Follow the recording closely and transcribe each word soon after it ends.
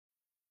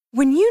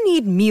When you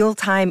need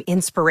mealtime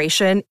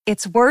inspiration,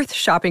 it's worth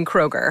shopping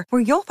Kroger,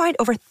 where you'll find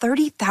over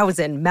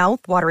 30,000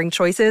 mouth-watering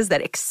choices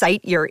that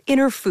excite your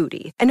inner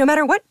foodie. And no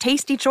matter what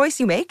tasty choice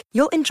you make,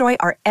 you'll enjoy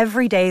our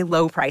everyday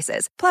low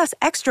prices, plus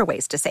extra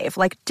ways to save,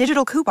 like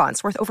digital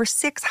coupons worth over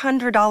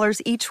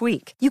 $600 each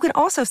week. You can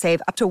also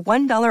save up to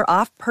 $1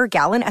 off per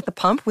gallon at the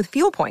pump with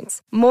fuel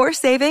points. More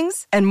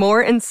savings and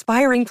more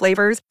inspiring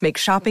flavors make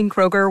shopping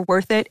Kroger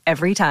worth it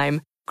every time.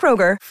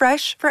 Kroger,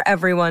 fresh for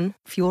everyone.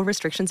 Fuel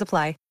restrictions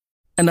apply.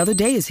 Another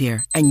day is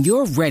here, and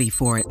you're ready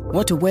for it.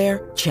 What to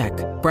wear? Check.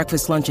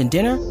 Breakfast, lunch, and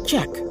dinner?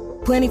 Check.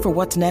 Planning for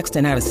what's next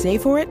and how to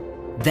save for it?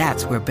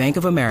 That's where Bank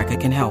of America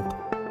can help.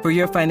 For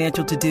your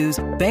financial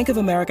to-dos, Bank of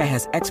America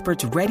has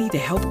experts ready to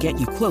help get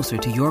you closer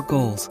to your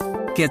goals.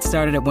 Get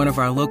started at one of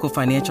our local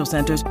financial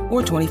centers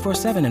or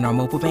 24/7 in our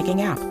mobile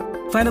banking app.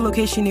 Find a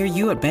location near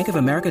you at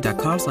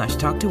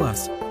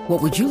bankofamerica.com/talktous.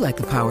 What would you like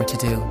the power to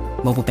do?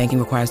 Mobile banking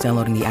requires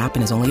downloading the app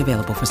and is only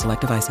available for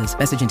select devices.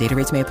 Message and data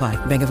rates may apply.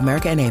 Bank of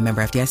America N.A.,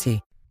 member FDIC.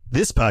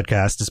 This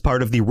podcast is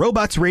part of the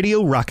Robots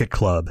Radio Rocket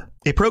Club,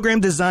 a program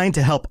designed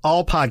to help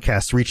all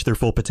podcasts reach their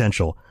full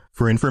potential.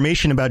 For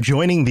information about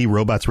joining the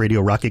Robots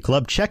Radio Rocket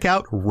Club, check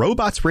out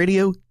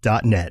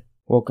robotsradio.net.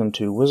 Welcome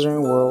to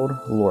Wizarding World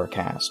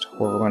Lorecast,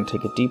 where we're going to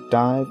take a deep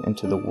dive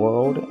into the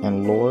world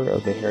and lore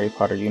of the Harry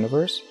Potter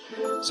universe,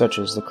 such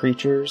as the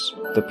creatures,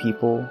 the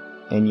people,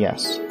 and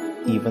yes,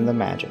 even the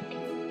magic.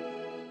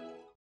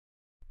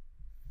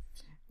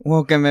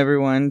 Welcome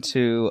everyone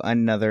to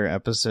another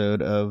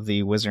episode of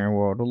the Wizarding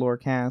World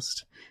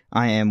Lorecast.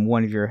 I am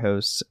one of your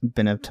hosts,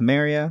 Ben of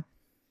Temeria.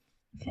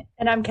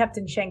 And I'm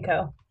Captain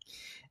Shenko.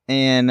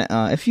 And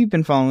if you've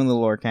been following the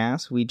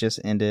Lorecast, we just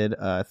ended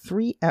a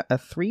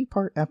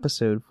three-part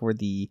episode for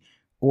the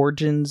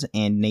origins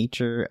and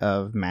nature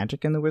of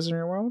magic in the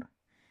Wizarding World.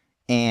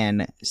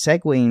 And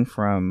segueing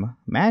from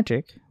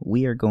magic,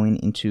 we are going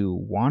into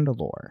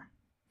Wandlore.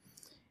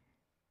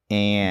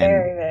 And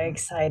very, very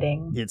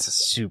exciting. It's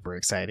super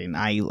exciting.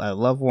 I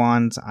love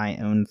wands. I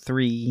own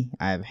 3.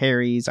 I have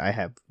Harry's. I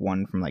have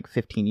one from like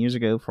 15 years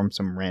ago from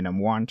some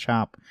random wand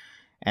shop.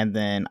 And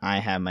then I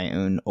have my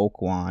own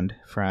oak wand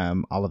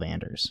from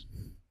Ollivander's.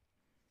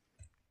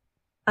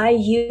 I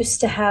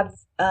used to have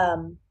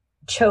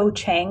Cho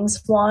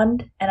Chang's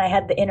wand, and I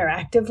had the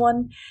interactive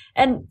one.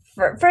 And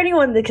for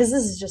anyone, because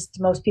this is just,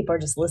 most people are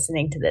just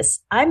listening to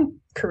this,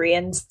 I'm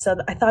Korean, so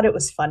I thought it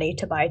was funny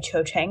to buy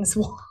Cho Chang's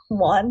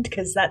wand,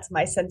 because that's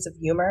my sense of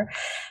humor.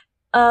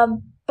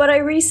 But I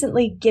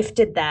recently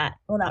gifted that,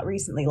 well, not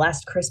recently,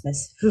 last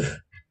Christmas,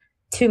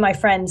 to my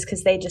friends,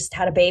 because they just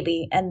had a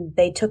baby, and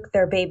they took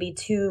their baby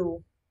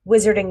to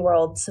Wizarding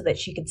World so that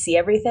she could see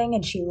everything,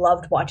 and she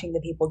loved watching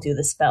the people do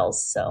the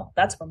spells. So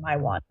that's where my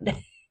wand is.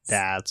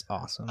 That's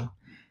awesome.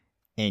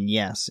 And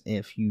yes,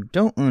 if you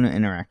don't own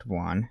an interactive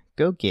wand,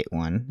 go get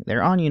one.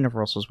 They're on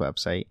Universal's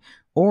website.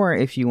 Or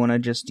if you want to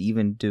just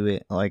even do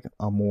it like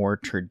a more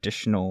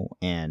traditional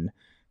and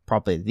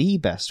probably the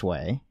best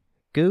way,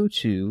 go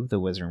to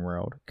the Wizarding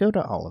World, go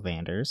to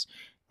Ollivander's,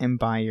 and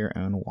buy your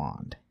own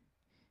wand.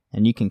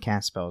 And you can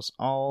cast spells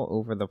all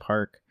over the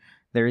park.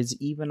 There is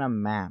even a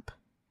map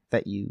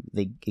that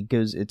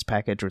it's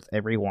packaged with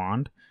every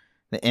wand.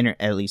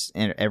 At least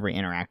every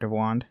interactive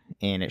wand,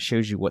 and it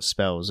shows you what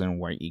spells and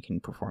where you can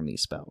perform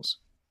these spells.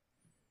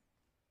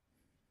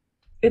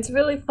 It's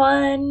really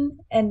fun,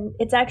 and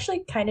it's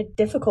actually kind of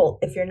difficult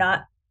if you're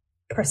not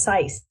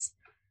precise.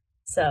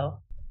 So,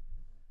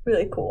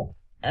 really cool.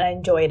 And I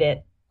enjoyed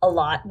it a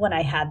lot when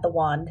I had the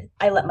wand.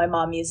 I let my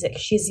mom use it.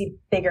 She's a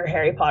bigger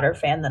Harry Potter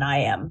fan than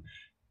I am.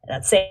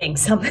 That's saying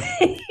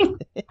something.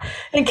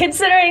 And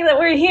considering that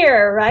we're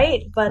here,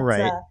 right? But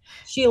right.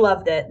 She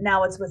loved it.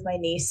 Now it's with my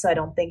niece, so I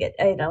don't think it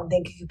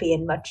could be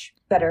in much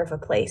better of a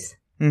place.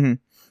 Mm-hmm.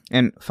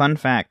 And fun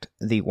fact,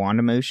 the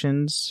wand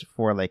motions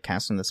for like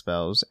casting the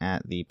spells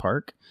at the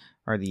park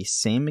are the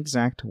same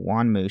exact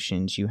wand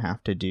motions you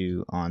have to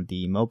do on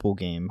the mobile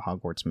game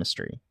Hogwarts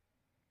Mystery.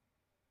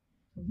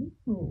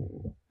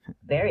 Ooh,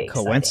 very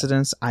exciting.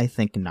 Coincidence? I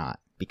think not,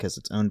 because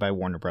it's owned by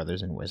Warner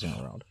Brothers and Wizarding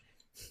World.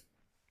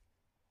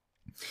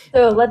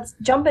 So let's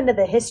jump into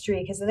the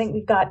history, because I think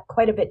we've got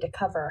quite a bit to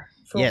cover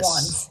for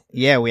wands.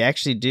 Yeah, we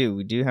actually do.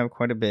 We do have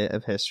quite a bit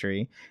of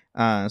history.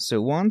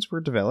 So wands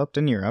were developed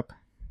in Europe,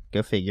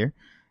 go figure,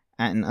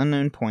 at an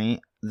unknown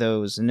point, though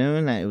it was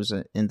known that it was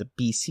in the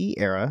BC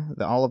era.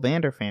 The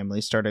Ollivander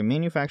family started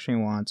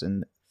manufacturing wands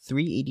in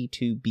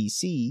 382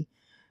 BC,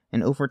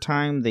 and over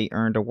time they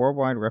earned a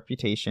worldwide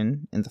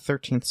reputation. In the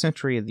 13th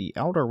century, the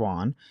Elder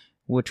Wand,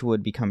 which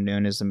would become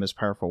known as the most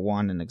powerful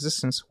wand in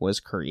existence,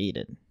 was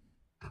created.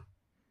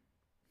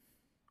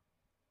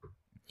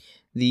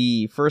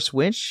 The first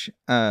witch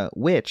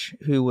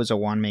who was a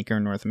wand maker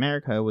in North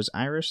America was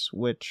Irish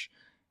witch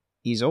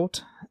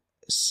Isolde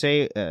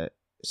Sayre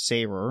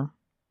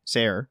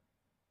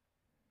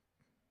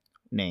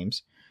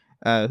names,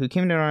 who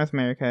came to North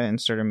America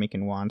and started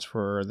making wands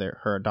for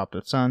her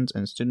adopted sons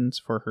and students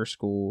for her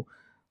school,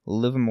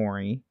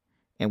 Livermore,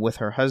 and with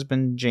her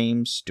husband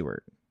James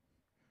Stewart.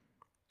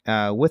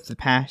 With the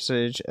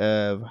passage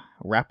of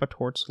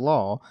Rapatort's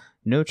Law,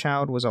 No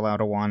child was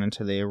allowed a wand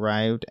until they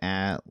arrived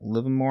at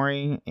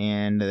Livermore,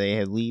 and they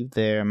had leave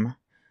them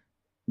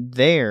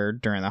there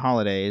during the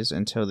holidays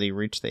until they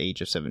reached the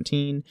age of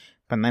 17.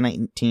 By the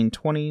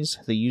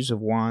 1920s, the use of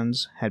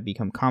wands had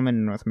become common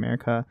in North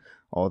America,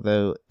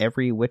 although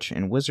every witch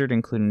and wizard,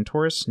 including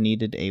tourists,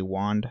 needed a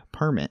wand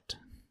permit.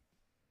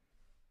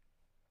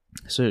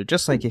 So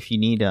just like if you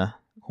need to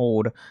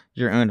hold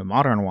your own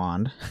modern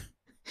wand,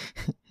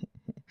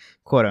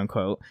 quote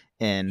unquote,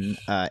 in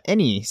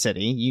any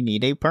city, you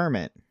need a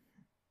permit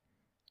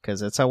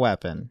because it's a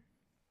weapon.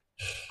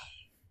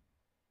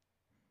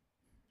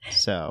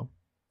 So,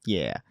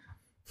 yeah.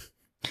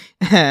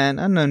 At an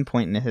unknown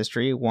point in the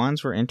history,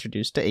 wands were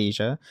introduced to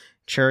Asia.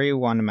 Cherry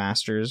wand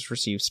masters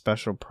received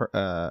special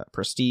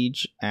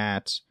prestige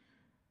at,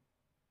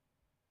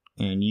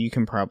 and you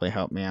can probably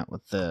help me out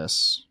with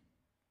this,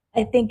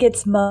 I think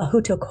it's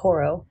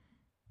Mahutakoro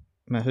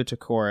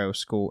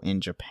School in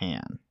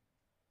Japan.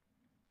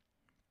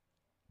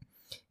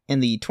 In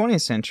the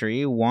 20th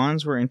century,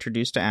 wands were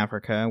introduced to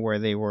Africa, where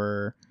they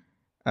were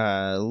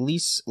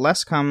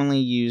less commonly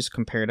used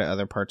compared to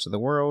other parts of the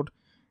world,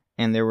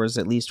 and there was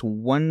at least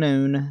one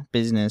known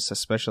business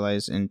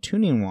specialized in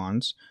tuning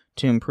wands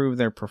to improve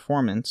their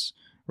performance.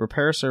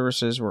 Repair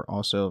services were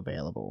also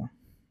available.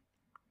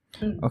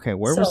 Okay,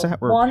 where was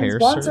that repair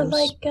wands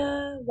service?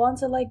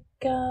 Wands are like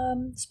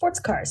sports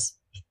cars.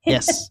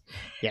 Yes.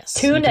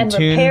 Tune and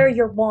repair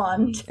your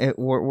wand.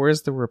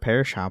 Where's the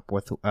repair shop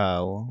with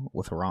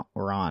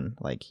Ron?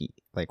 Like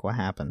what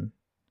happened?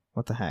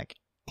 What the heck?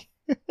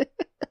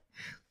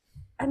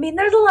 I mean,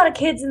 there's a lot of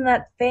kids in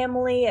that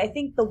family. I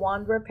think the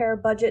wand repair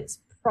budget's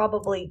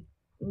probably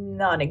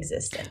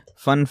non-existent.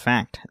 Fun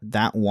fact: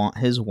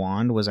 his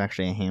wand was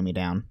actually a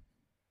hand-me-down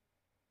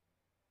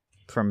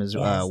from his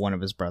one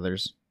of his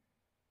brothers.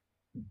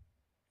 I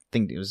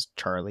think it was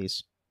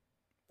Charlie's.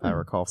 I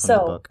recall from the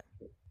book.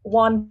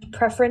 Wand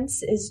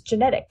preference is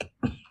genetic.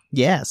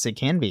 Yes, it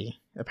can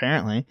be,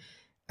 apparently.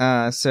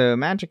 So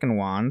magic and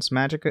wands.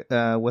 Magic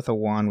with a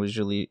wand was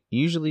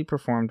usually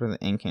performed with an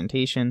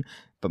incantation,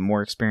 but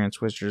more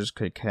experienced wizards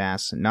could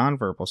cast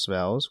non-verbal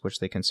spells, which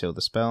they conceal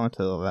the spell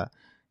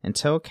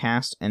until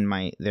cast and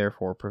might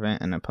therefore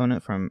prevent an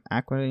opponent from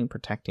accurately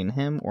protecting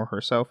him or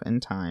herself in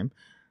time.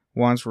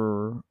 Wands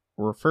were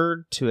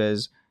referred to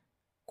as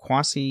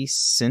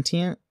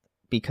quasi-sentient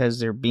because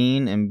their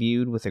being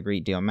imbued with a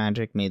great deal of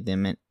magic made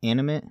them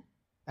animate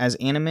as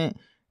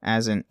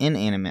an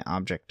inanimate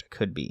object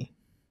could be.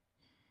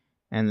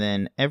 And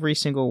then every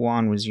single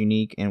wand was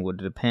unique and would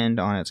depend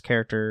on its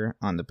character,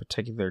 on the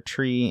particular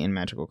tree and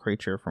magical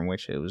creature from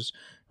which it was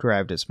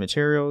derived its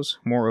materials.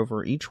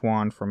 Moreover, each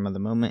wand, from the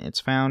moment it's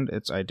found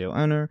its ideal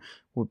owner,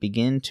 would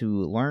begin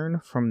to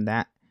learn from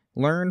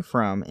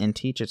and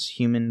teach its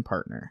human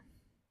partner.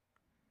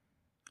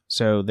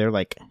 So they're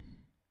like,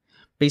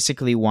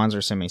 basically wands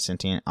are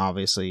semi-sentient,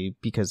 obviously,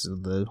 because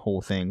of the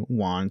whole thing,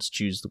 wands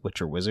choose the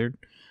witch or wizard.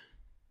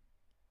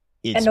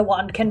 And a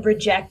wand can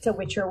reject a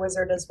witch or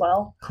wizard as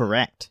well.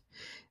 Correct.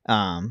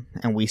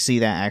 And we see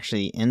that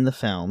actually in the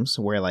films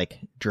where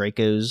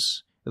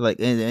Draco's,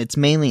 it's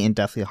mainly in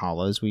Deathly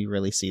Hallows we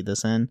really see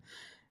this in.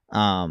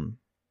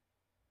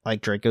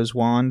 Draco's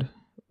wand,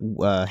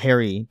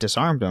 Harry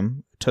disarmed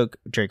him, took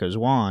Draco's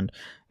wand,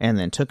 and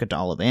then took it to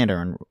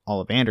Ollivander, and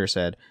Ollivander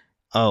said,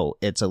 "Oh,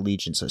 its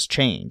allegiance has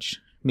changed,"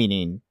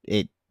 meaning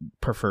it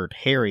preferred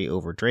Harry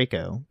over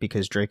Draco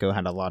because Draco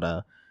had a lot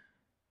of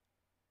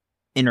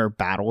inner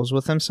battles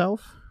with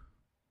himself,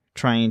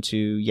 trying to,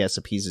 yes,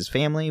 appease his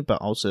family,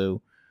 but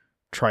also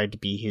tried to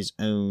be his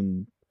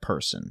own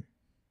person.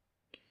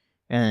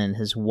 And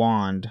his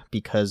wand,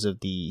 because of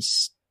the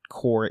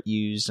core it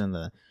used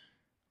and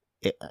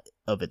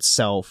of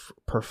itself,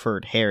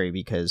 preferred Harry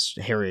because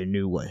Harry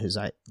knew what he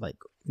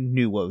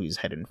was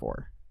heading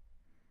for.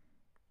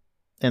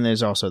 And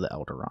there's also the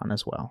Elder Wand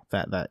as well.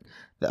 That the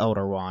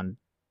Elder Wand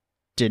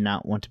did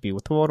not want to be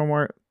with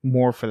Voldemort,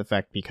 more for the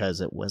fact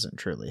because it wasn't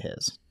truly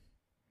his.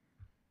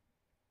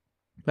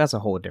 That's a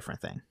whole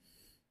different thing.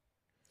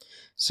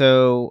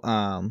 So,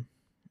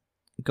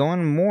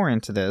 going more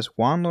into this,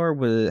 Wandlore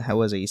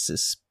was a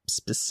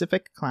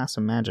specific class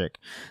of magic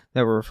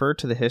that referred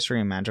to the history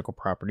and magical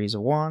properties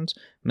of wands.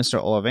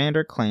 Mr.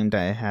 Ollivander claimed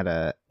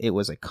that it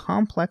was a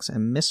complex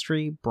and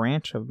mystery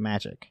branch of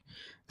magic.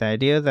 The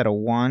idea that a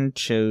wand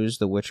chose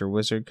the witch or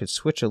wizard could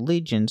switch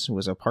allegiance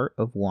was a part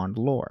of wand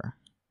lore.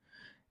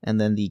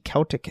 And then the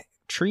Celtic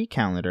tree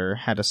calendar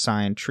had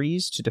assigned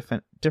trees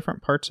to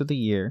different parts of the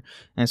year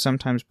and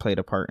sometimes played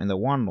a part in the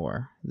wand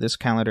lore. This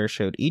calendar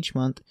showed each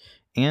month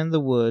and the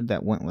wood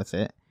that went with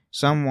it.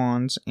 Some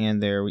wands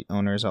and their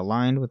owners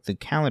aligned with the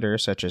calendar,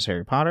 such as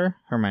Harry Potter,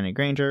 Hermione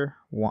Granger,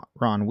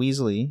 Ron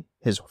Weasley,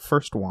 his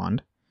first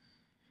wand,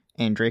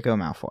 and Draco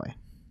Malfoy.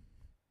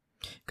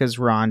 Because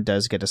Ron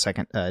does get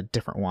a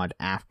different wand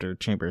after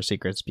Chamber of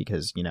Secrets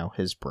because,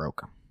 his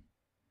broke.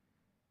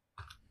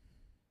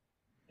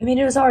 I mean,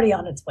 it was already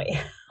on its way.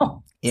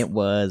 It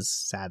was,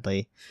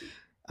 sadly.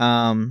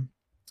 And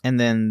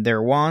then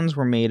their wands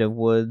were made of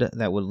wood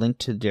that would link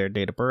to their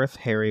date of birth.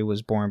 Harry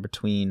was born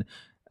between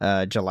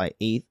July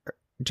 8th,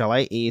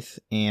 July 8th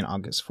and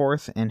August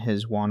 4th, and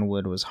his wand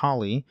wood was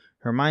holly.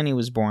 Hermione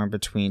was born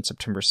between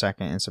September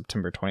 2nd and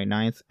September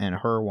 29th, and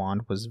her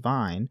wand was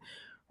vine.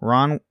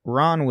 Ron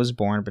was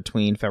born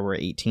between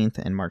February 18th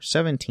and March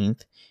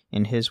 17th,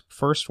 and his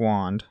first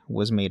wand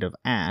was made of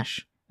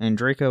ash. And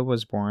Draco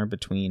was born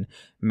between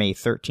May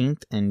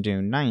 13th and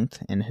June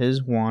 9th, and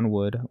his wand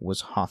wood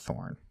was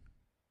hawthorn.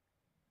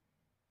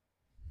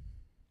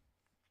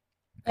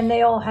 And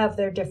they all have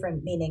their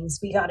different meanings.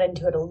 We got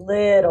into it a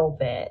little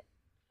bit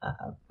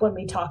when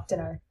we talked in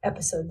our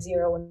episode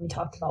 0, when we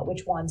talked about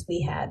which wands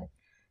we had.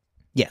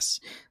 Yes,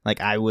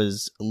 like I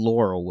was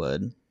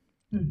laurelwood,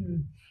 Mm-hmm.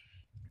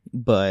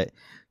 but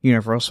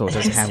Universal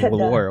doesn't have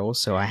laurel,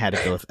 so I had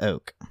to go with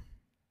oak.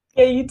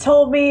 Yeah, you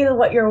told me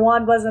what your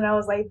wand was, and I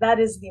was like, that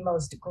is the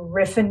most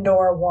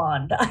Gryffindor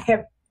wand I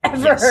have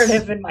ever heard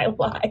of in my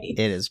life. It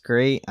is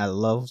great. I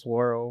love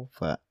laurel,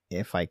 but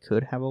if I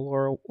could have a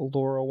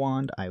laurel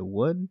wand, I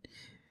would.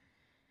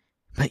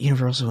 But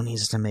Universal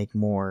needs to make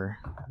more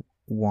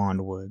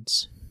wand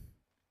woods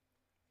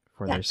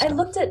for their stuff. I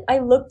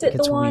looked at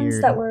the ones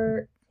weird. that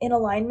were in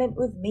alignment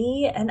with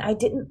me, and I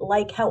didn't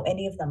like how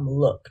any of them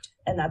looked,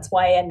 and that's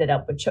why I ended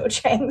up with Cho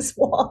Chang's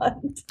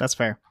wand. That's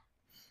fair.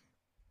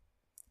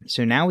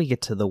 So now we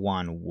get to the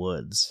wand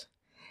woods,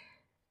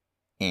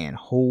 and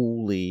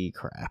holy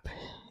crap,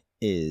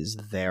 is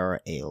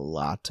there a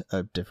lot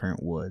of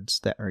different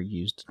woods that are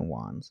used in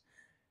wands.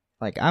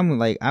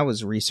 I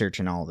was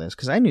researching all this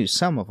because I knew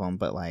some of them,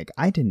 but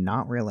I did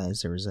not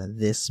realize there was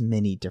this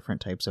many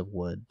different types of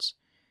woods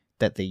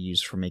that they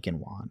use for making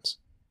wands.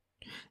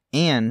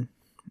 And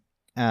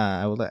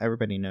I will let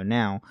everybody know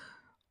now,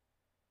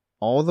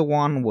 all the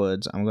wand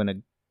woods I'm going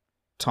to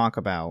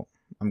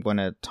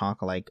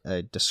talk like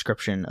a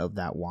description of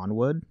that wand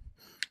wood.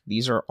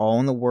 These are all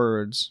in the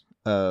words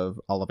of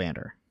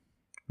Ollivander,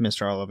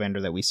 Mr. Ollivander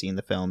that we see in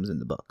the films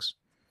and the books.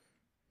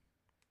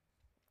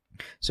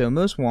 So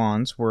most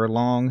wands were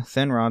long,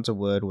 thin rods of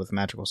wood with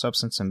magical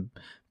substance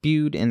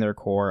imbued in their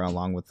core,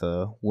 along with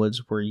the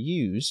woods were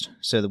used.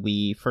 So that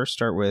we first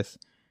start with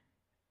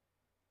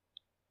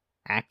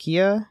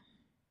Acacia.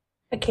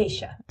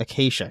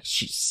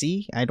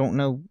 See, I don't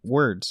know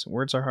words.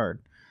 Words are hard.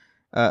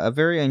 A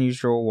very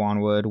unusual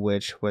wand wood,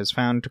 which was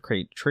found to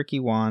create tricky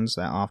wands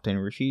that often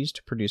refused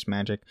to produce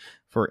magic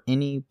for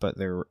any but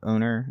their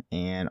owner,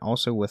 and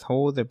also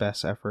withhold their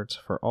best efforts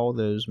for all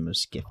those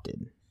most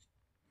gifted.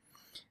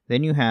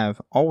 Then you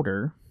have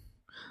alder.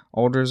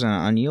 Alder is an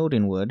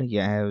unyielding wood,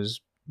 yet has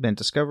been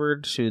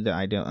discovered to the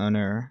ideal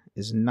owner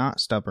is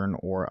not stubborn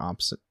or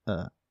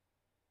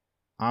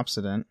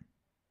obstinate,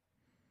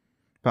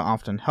 but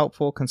often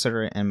helpful,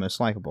 considerate, and most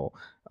likable.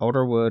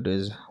 Alder wood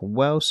is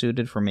well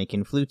suited for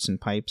making flutes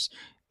and pipes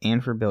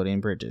and for building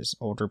bridges.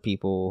 Older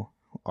people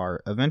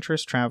are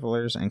adventurous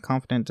travelers and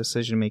confident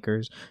decision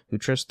makers who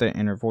trust their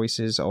inner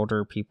voices.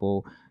 Older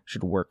people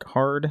should work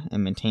hard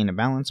and maintain a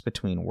balance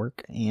between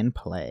work and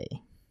play.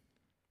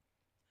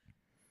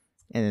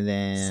 And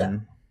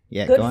then,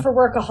 good for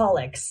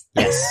workaholics.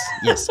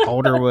 Yes,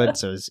 alder wood.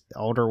 So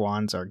alder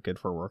wands are good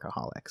for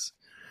workaholics.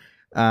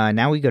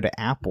 Now we go to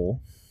apple.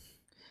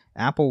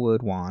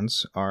 Applewood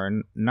wands are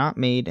not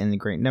made in a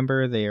great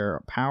number. They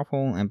are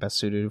powerful and best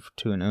suited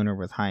to an owner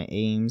with high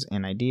aims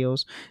and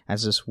ideals,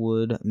 as this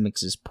wood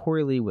mixes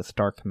poorly with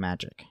dark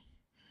magic.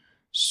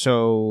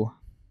 So,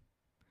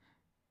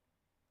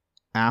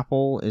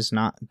 apple is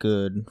not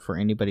good for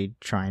anybody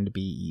trying to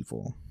be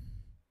evil.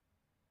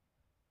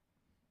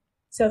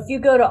 So if you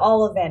go to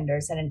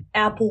Ollivanders and an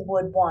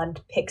Applewood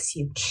wand picks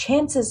you,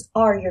 chances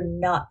are you're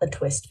not the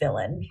twist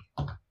villain.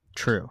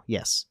 True,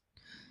 yes.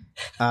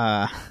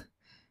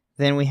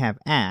 Then we have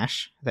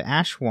Ash. The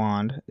Ash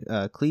wand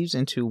cleaves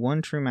into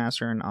one true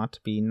master and ought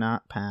to be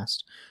not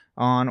passed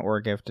on or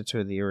gifted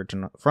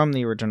to from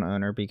the original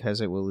owner because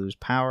it will lose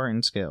power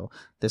and skill.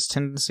 This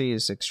tendency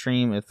is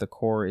extreme if the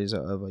core is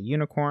of a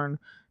unicorn.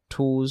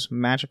 Tools,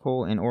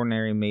 magical and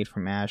ordinary, made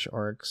from ash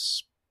are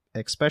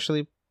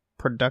especially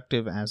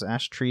productive, as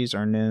ash trees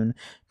are known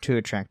to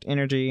attract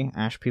energy.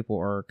 Ash people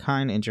are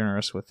kind and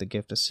generous with the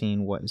gift of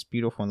seeing what is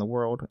beautiful in the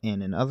world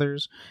and in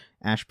others.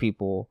 Ash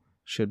people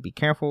should be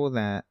careful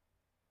that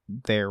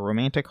their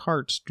romantic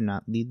hearts do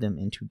not lead them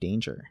into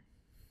danger.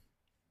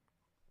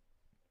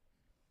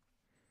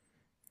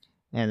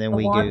 And then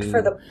we go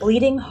for the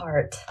bleeding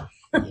heart.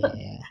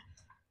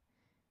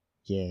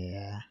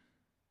 Yeah.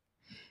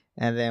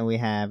 And then we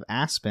have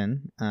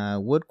aspen.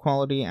 Wood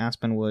quality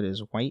aspen wood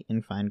is white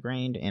and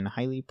fine-grained and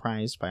highly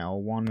prized by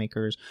all wand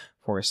makers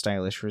for a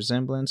stylish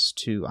resemblance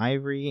to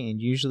ivory and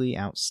usually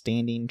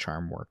outstanding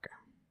charm work.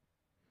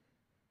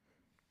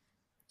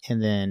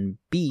 And then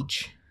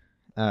beech.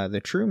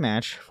 The true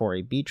match for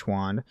a beech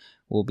wand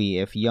will be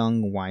if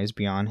young, wise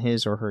beyond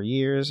his or her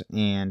years,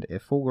 and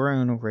if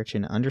full-grown, rich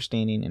in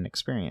understanding and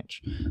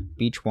experience.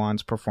 Beech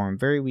wands perform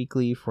very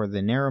weakly for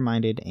the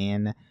narrow-minded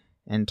and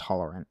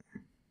intolerant.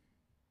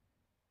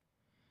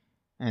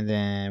 And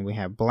then we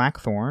have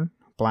blackthorn.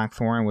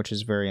 Blackthorn, which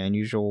is very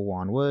unusual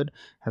wand wood,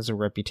 has a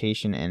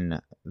reputation in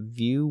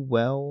view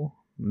well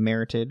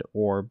merited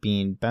or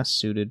being best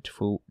suited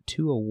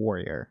to a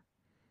warrior.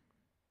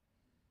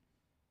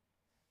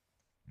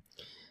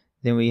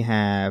 Then we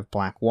have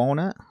Black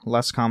Walnut,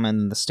 less common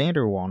than the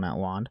standard walnut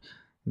wand.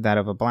 That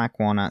of a black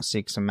walnut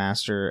seeks a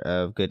master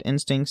of good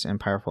instincts and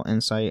powerful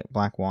insight.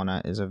 Black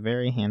walnut is a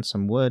very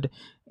handsome wood,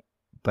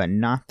 but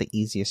not the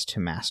easiest to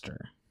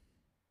master.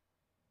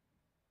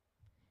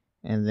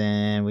 And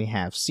then we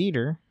have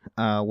Cedar.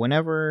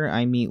 Whenever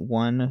I meet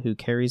one who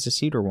carries a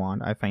cedar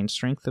wand, I find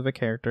strength of a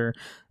character,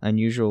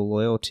 unusual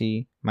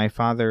loyalty. My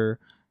father,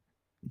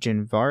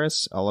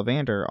 Genvaris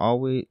Ollivander,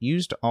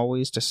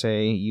 always to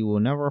say, "You will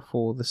never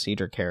fool the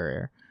cedar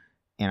carrier."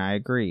 And I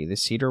agree. The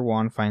cedar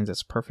wand finds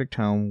its perfect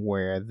home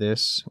where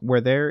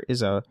there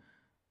is a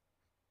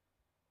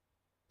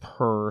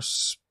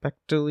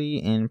perspectively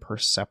in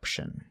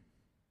perception.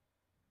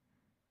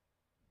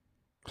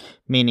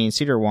 Meaning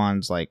cedar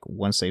wands, like,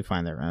 once they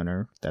find their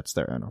owner, that's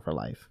their owner for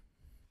life.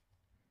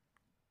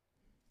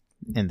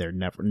 And they're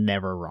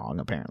never wrong,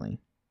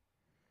 apparently.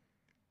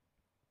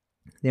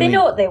 They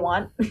know what they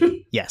want.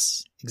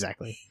 Yes,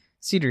 exactly.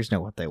 Cedars know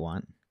what they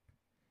want.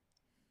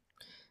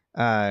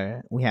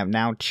 We have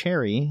now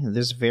Cherry.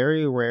 This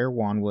very rare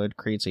wandwood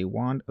creates a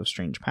wand of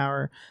strange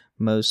power,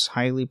 most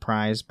highly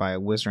prized by a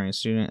wizarding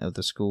student of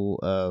the school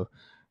of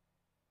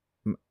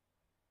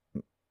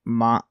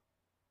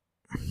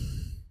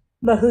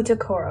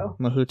Mahuta-Koro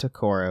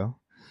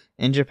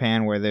in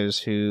Japan, where those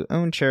who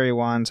own cherry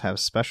wands have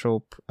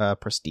special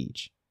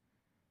prestige.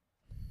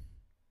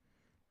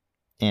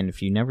 And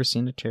if you've never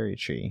seen a cherry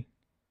tree,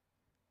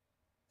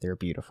 they're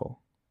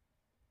beautiful.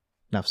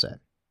 Enough said.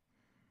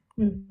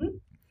 Mm-hmm.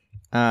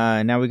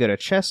 Now we go to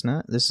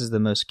Chestnut. This is the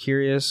most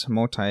curious,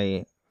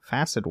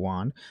 multi-faceted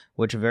wand,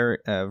 which varies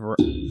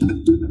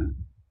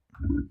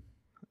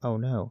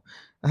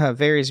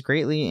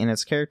greatly in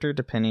its character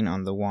depending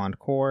on the wand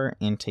core,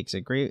 and takes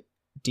a great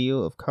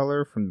deal of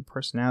color from the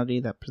personality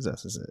that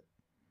possesses it.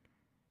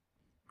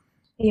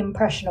 The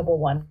impressionable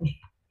one.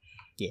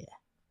 Yeah.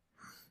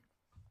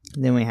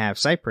 Then we have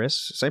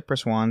Cypress.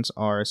 Cypress wands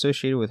are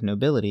associated with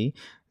nobility.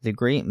 The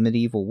great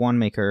medieval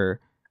wandmaker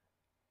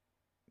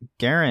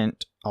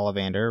Geraint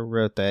Ollivander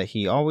wrote that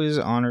he always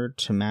honored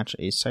to match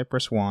a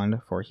cypress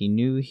wand, for he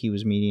knew he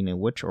was meeting a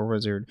witch or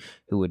wizard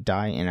who would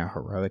die in a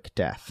heroic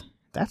death.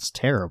 That's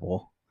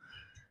terrible.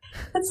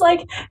 It's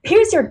like,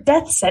 here's your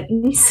death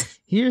sentence.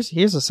 Here's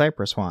a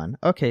cypress wand.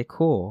 Okay,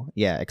 cool.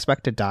 Yeah,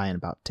 expect to die in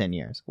about 10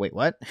 years. Wait,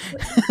 what?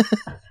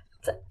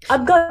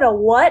 I'm gonna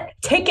what?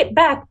 Take it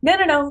back.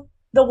 No.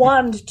 The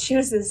wand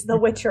chooses the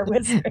witch or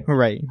wizard.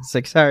 Right. It's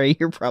like, sorry,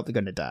 you're probably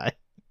gonna die.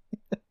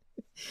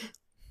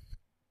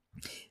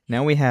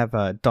 Now we have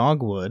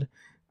Dogwood.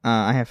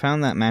 I have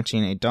found that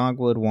matching a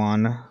dogwood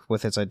wand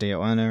with its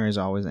ideal owner is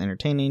always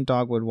entertaining.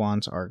 Dogwood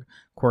wands are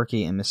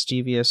quirky and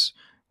mischievous.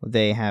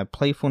 They have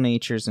playful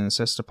natures and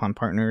insist upon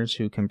partners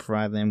who can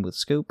provide them with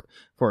scope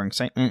for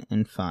excitement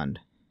and fun.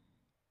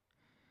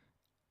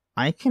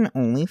 I can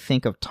only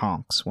think of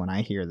Tonks when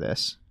I hear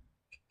this.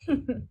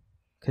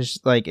 Because,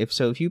 like, if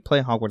you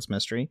play Hogwarts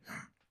Mystery,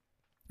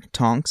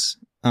 Tonks,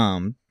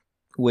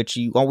 which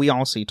we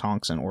all see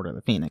Tonks in Order of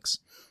the Phoenix.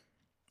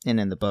 And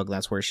in the book,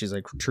 that's where she's,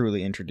 like,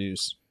 truly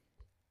introduced.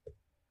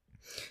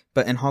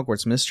 But in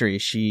Hogwarts Mystery,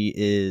 she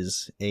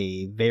is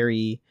a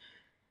very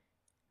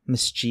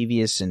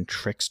mischievous and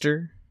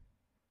trickster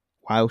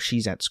while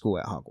she's at school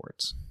at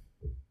Hogwarts.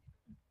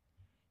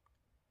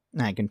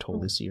 I can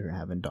totally see her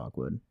having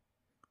Dogwood.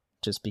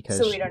 Just because...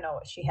 So we don't know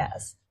what she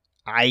has.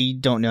 I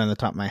don't know on the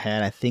top of my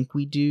head. I think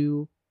we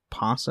do,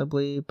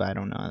 possibly, but I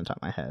don't know on the top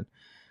of my head.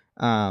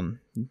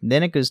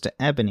 Then it goes to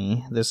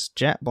Ebony. This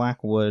jet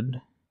black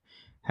wood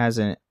has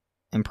an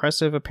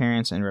impressive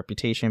appearance and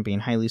reputation, being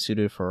highly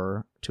suited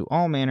to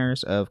all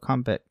manners of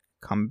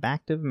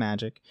combative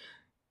magic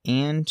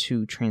and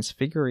to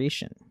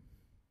transfiguration.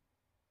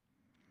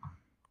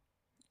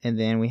 And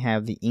then we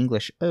have the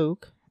English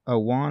Oak, a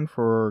wand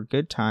for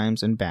good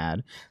times and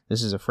bad.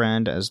 This is a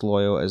friend as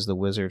loyal as the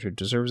wizard who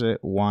deserves it.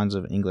 Wands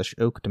of English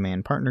Oak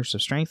demand partners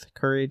of strength,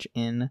 courage,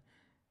 and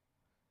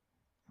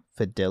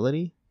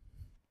fidelity.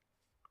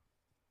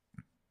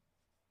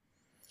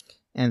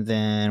 And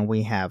then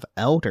we have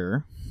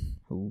Elder.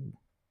 Ooh.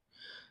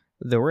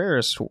 The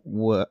rarest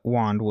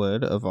wand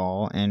wood of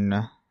all,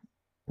 and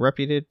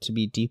reputed to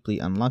be deeply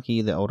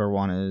unlucky. The Elder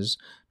wand is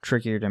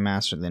trickier to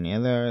master than the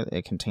other.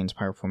 It contains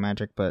powerful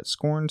magic, but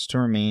scorns to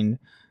remain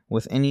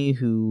with any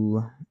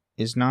who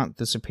is not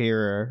the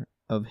superior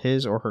of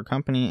his or her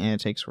company, and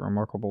it takes a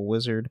remarkable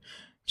wizard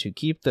to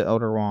keep the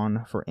Elder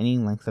wand for any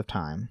length of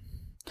time.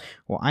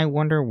 Well, I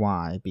wonder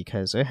why,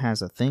 because it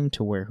has a thing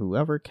to where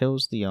whoever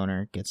kills the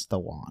owner gets the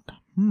wand.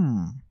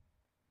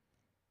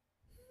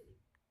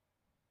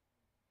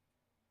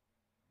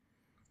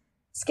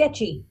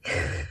 Sketchy.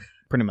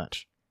 Pretty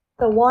much.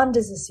 The wand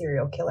is a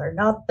serial killer,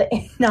 not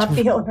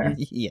the owner.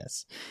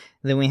 Yes.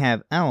 Then we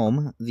have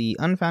Elm. The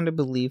unfounded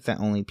belief that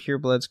only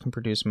purebloods can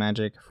produce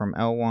magic from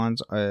Elm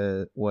wands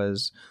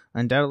was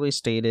undoubtedly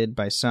stated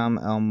by some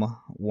Elm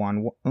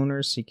wand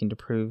owners seeking to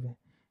prove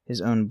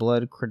his own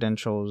blood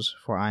credentials,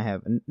 for I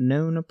have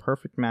known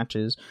perfect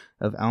matches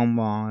of Elm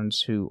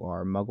wands who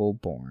are Muggle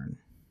born.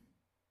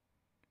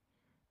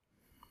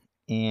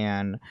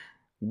 And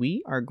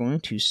we are going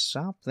to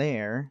stop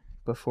there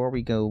before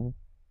we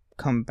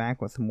come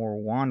back with more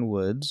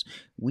Wandwoods.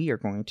 We are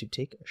going to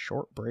take a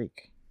short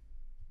break.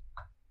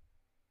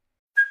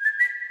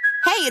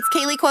 Hey, it's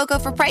Kaylee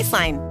Cuoco for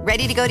Priceline.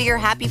 Ready to go to your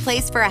happy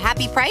place for a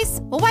happy price?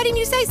 Well, why didn't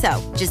you say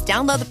so? Just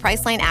download the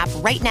Priceline app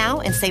right now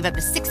and save up to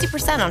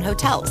 60% on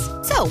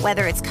hotels. So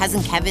whether it's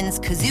Cousin Kevin's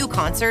Kazoo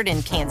Concert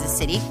in Kansas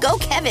City, go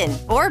Kevin,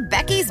 or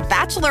Becky's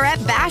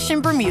Bachelorette Bash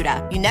in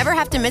Bermuda, you never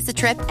have to miss a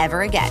trip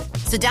ever again.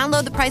 So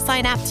download the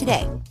Priceline app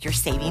today. Your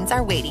savings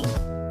are waiting.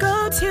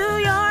 Go to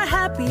your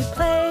happy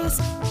place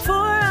for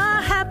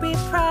a happy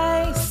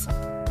price.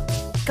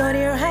 Go to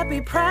your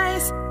happy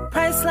price,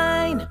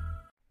 Priceline.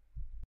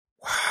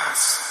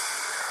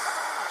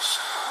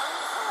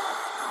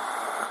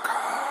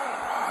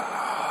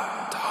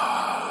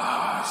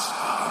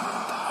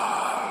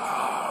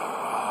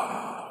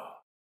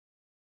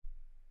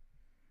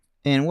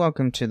 And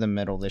welcome to the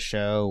middle of the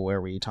show,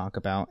 where we talk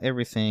about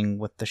everything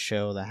with the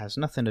show that has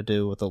nothing to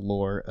do with the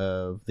lore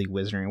of the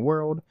Wizarding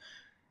world.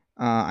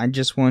 I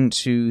just want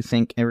to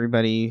thank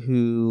everybody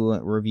who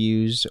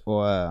reviews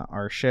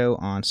our show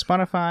on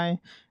Spotify.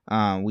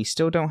 We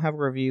still don't have a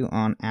review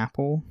on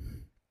Apple,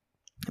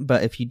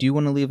 but if you do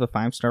want to leave a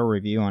 5-star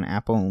review on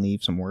Apple and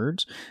leave some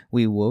words,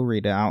 we will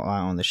read it out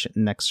on the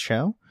next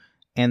show.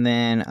 And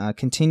then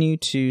continue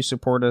to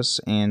support us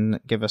and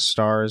give us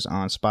stars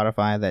on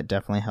Spotify. That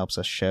definitely helps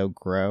us show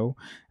grow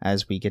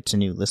as we get to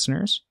new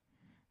listeners.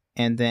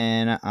 And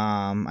then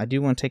I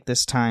do want to take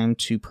this time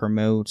to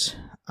promote,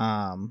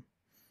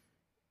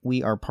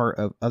 we are part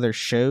of other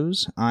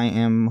shows. I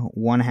am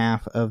one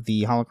half of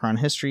the Holocron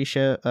History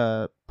show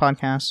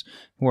podcast,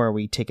 where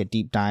we take a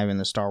deep dive in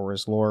the Star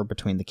Wars lore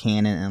between the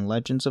canon and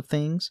legends of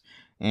things.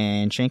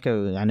 And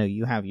Shanko, I know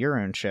you have your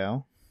own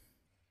show.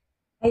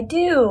 I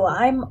do.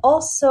 I'm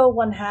also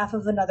one half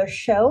of another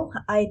show.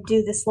 I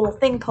do this little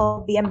thing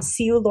called the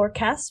MCU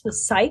Lorecast with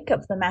Psych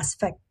of the Mass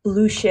Effect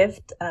Blue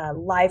Shift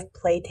live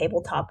play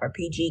tabletop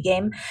RPG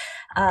game.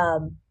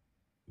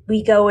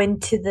 We go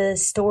into the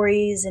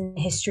stories and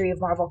history of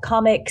Marvel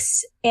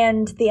Comics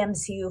and the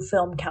MCU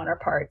film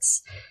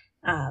counterparts.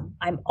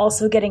 I'm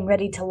also getting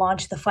ready to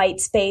launch The Fight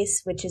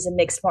Space, which is a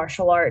mixed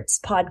martial arts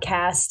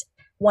podcast,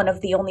 one of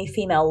the only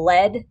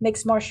female-led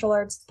mixed martial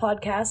arts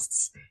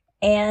podcasts,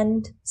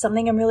 and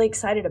something I'm really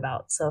excited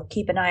about. So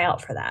keep an eye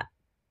out for that.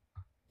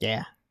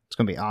 Yeah, it's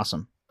going to be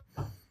awesome.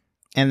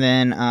 And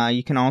then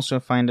you can also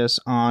find us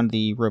on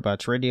the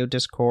Robots Radio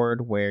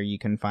Discord, where you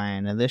can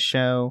find this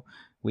show.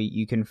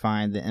 You can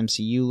find the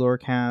MCU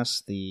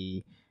Lorecast,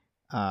 the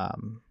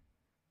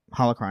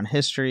Holocron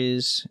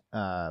Histories,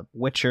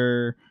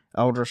 Witcher,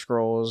 Elder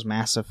Scrolls,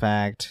 Mass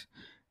Effect.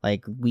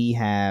 Like, we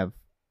have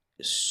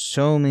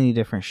so many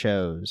different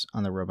shows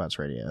on the Robots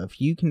Radio.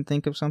 If you can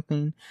think of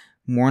something,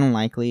 more than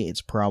likely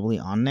it's probably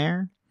on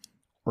there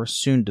or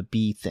soon to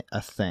be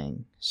a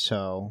thing.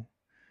 So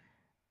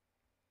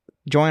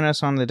join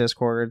us on the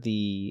Discord.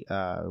 The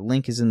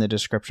link is in the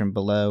description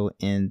below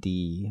in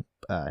the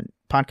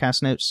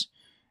podcast notes.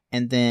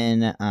 And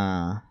then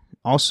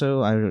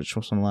also, I just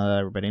want to let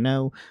everybody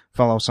know,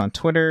 follow us on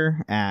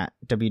Twitter at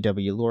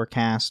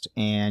WWLorecast,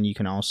 and you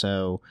can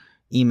also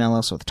email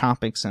us with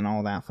topics and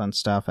all that fun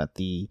stuff at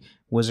the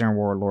Wizarding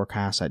World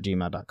Lorecast at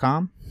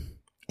gmail.com.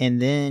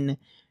 And then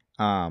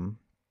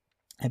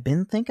I've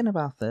been thinking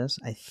about this.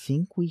 I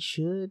think we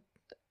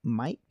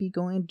might be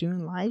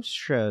doing live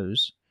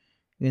shows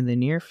in the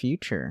near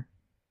future.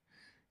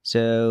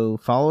 So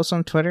follow us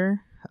on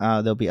Twitter.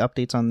 There'll be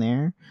updates on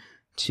there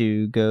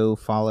to go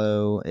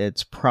follow.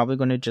 It's probably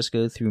going to just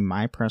go through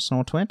my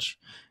personal Twitch,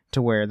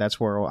 to where that's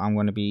where I'm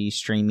going to be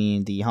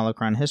streaming the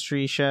Holocron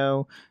History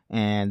show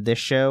and this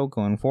show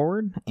going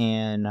forward.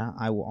 And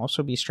I will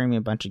also be streaming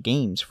a bunch of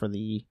games for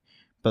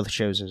both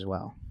shows as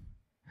well.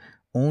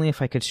 Only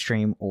if I could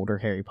stream older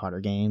Harry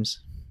Potter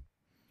games.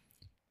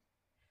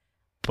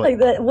 But, like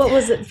that, what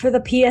was it for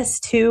the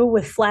PS2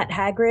 with Flat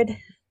Hagrid?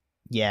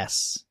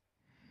 Yes.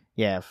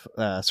 Yeah,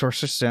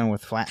 Sorcerer's Stone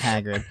with Flat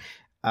Hagrid.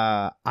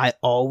 I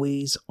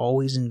always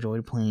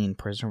enjoyed playing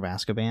Prisoner of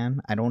Azkaban.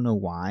 I don't know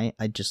why.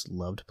 I just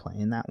loved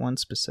playing that one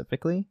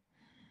specifically.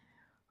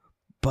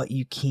 But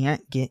you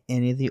can't get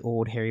any of the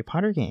old Harry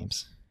Potter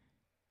games.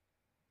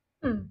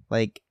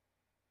 Like,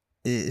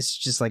 it's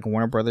just like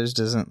Warner Brothers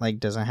doesn't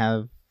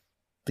have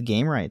the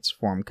game rights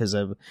for them, because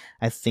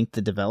I think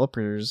the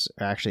developers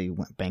actually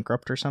went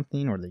bankrupt or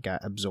something, or they got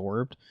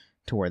absorbed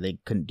to where they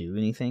couldn't do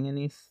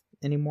anything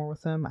anymore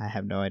with them. I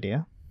have no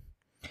idea.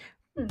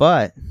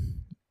 But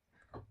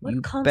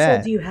what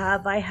console do you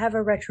have? I have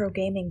a retro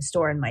gaming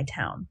store in my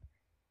town.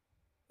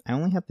 I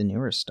only have the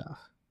newer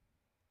stuff.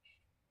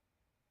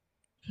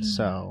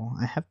 So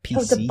I have PC. You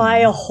have to buy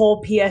a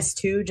whole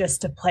PS2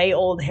 just to play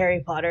old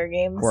Harry Potter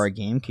games? Or a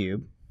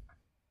GameCube.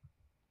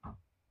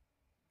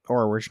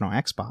 Or original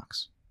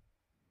Xbox.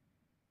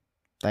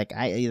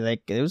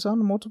 It was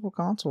on multiple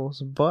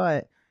consoles,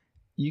 but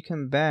you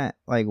can bet,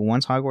 like,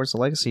 once Hogwarts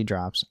Legacy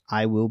drops,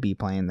 I will be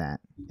playing that,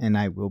 and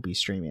I will be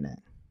streaming it.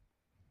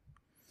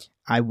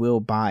 I will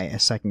buy a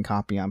second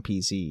copy on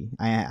PC.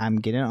 I'm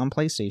getting it on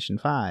PlayStation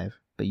 5,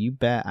 but you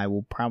bet I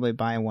will probably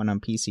buy one on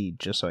PC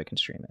just so I can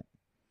stream it.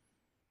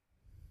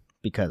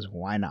 Because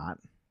why not?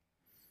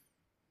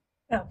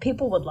 Oh,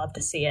 people would love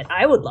to see it.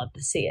 I would love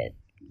to see it.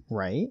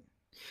 Right?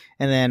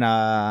 And then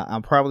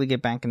I'll probably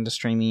get back into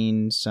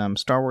streaming some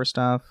Star Wars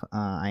stuff.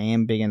 I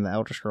am big into the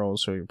Elder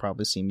Scrolls, so you'll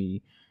probably see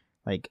me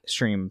like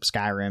stream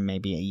Skyrim,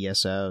 maybe a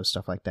ESO,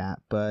 stuff like that.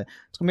 But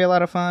it's going to be a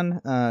lot of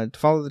fun.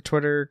 Follow the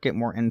Twitter, get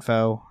more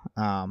info.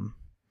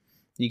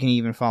 You can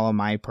even follow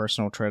my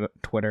personal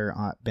Twitter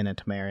at Bennett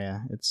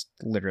Tamaria. It's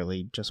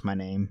literally just my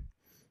name.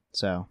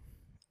 So,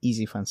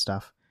 easy, fun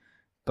stuff.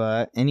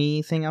 But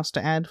anything else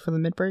to add for the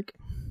mid-break?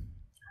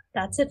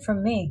 That's it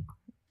from me.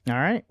 All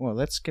right, well,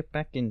 let's get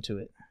back into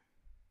it.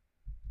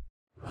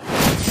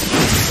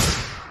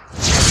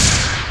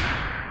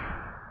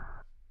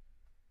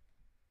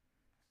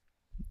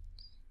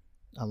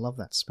 I love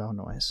that spell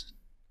noise.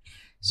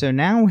 So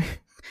now,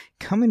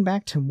 coming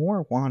back to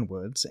more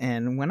Wandwoods,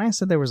 and when I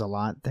said there was a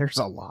lot, there's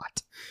a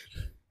lot.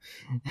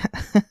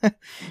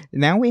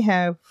 Now we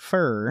have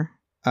Fur,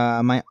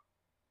 my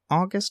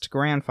August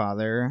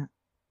grandfather,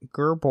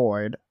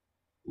 Gerboyd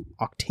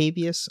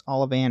Octavius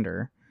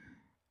Ollivander,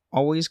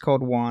 always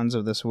called Wands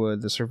of this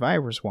wood the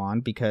Survivor's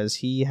Wand because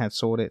he had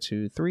sold it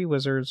to 3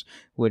 wizards,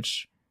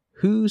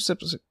 who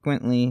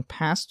subsequently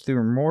passed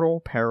through mortal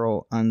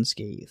peril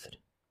unscathed.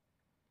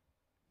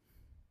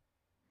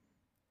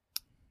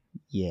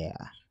 Yeah.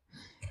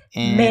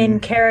 And main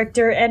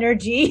character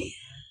energy.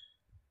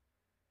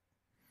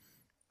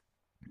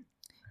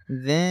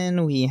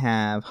 Then we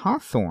have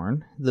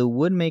Hawthorne, the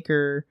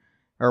woodmaker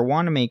or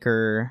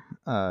wandmaker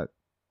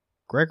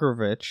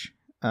Gregorovich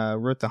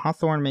wrote the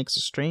Hawthorne makes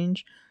a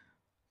strange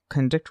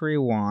contradictory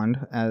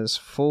wand as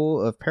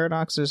full of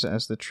paradoxes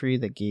as the tree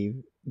that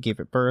gave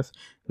it birth,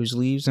 whose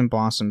leaves and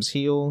blossoms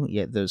heal,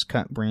 yet those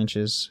cut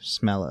branches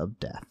smell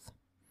of death.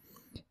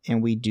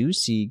 And we do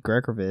see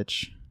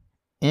Gregorovich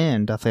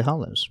in Deathly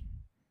Hallows.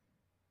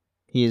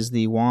 He is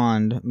the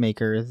wand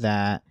maker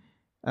that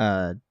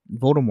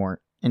Voldemort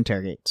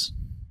interrogates,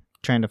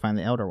 trying to find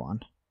the Elder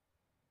Wand.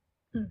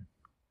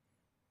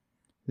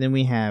 Then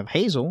we have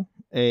Hazel,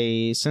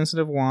 a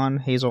sensitive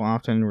wand. Hazel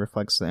often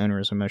reflects the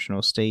owner's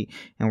emotional state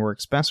and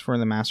works best for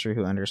the master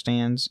who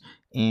understands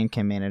and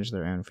can manage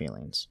their own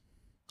feelings.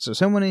 So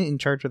someone in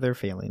charge of their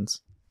feelings.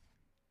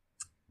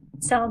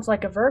 Sounds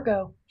like a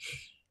Virgo.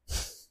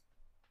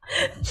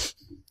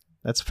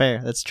 That's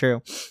fair. That's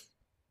true.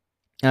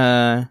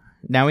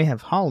 Now we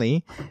have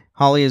Holly.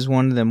 Holly is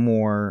one of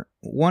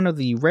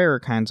the rarer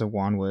kinds of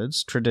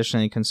wandwoods,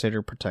 traditionally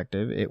considered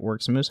protective. It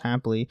works most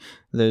happily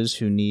those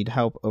who need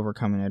help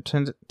overcoming a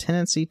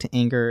tendency to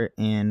anger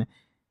and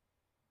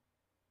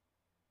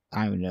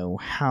I don't know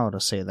how to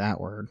say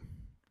that word.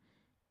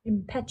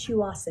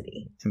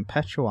 Impetuosity.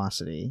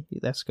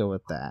 Let's go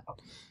with that.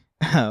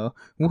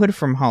 Wood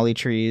from holly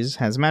trees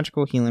has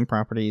magical healing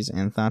properties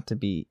and thought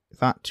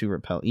to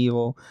repel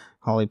evil.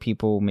 Holly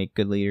people make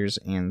good leaders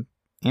and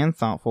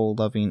thoughtful,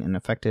 loving, and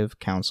effective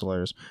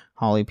counselors.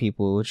 Holly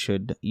people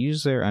should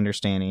use their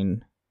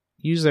understanding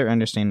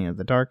of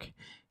the dark,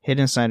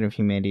 hidden side of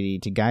humanity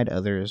to guide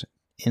others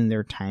in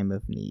their time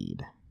of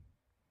need.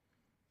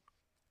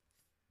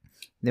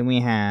 Then we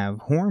have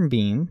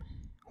Hornbeam.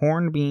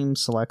 Hornbeam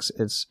selects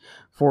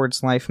for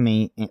its life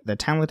mate the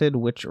talented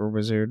witch or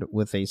wizard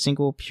with a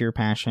single pure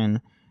passion,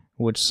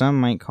 which some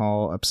might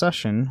call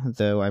obsession,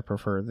 though I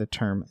prefer the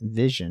term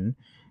vision,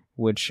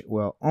 which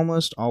will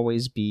almost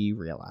always be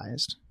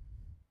realized.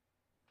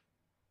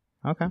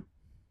 Okay.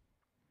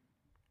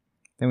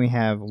 Then we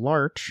have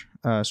Larch,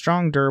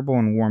 strong, durable,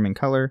 and warm in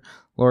color.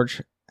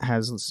 Larch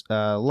has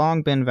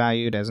long been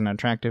valued as an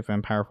attractive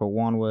and powerful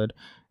wandwood.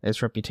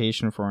 Its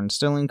reputation for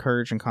instilling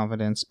courage and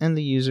confidence in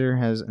the user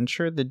has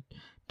ensured that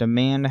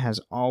demand has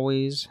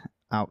always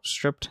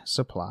outstripped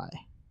supply.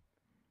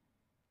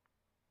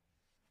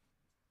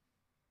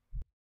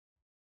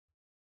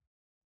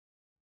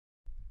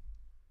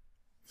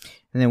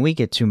 And then we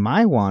get to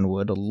my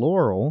wandwood,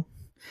 Laurel.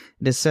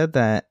 It is said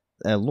that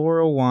a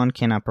laurel wand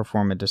cannot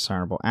perform a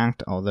dishonorable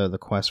act, although the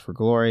quest for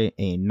glory,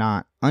 a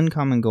not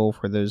uncommon goal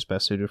for those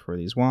best suited for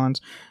these wands.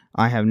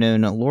 I have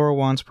known laurel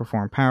wands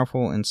perform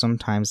powerful and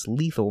sometimes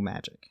lethal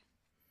magic.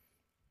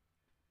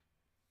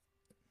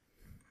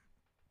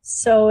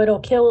 So it'll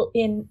kill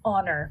in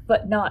honor,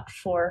 but not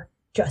for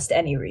just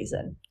any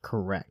reason.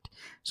 Correct.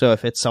 So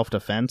if it's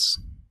self-defense,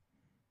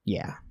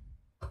 yeah.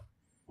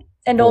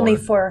 And only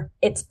for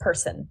its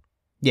person.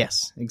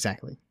 Yes,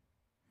 exactly.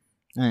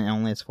 And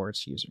only it's for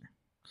its user.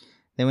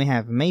 Then we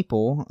have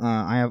Maple.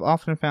 I have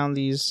often found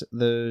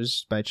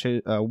those by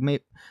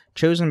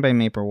chosen by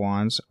Maple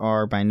wands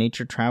are by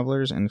nature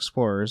travelers and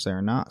explorers. They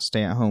are not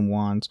stay-at-home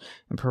wands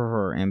and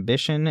prefer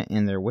ambition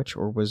in their witch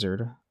or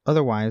wizard.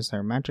 Otherwise,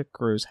 their magic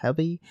grows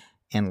heavy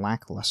and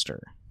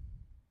lackluster.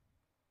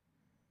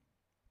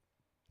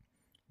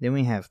 Then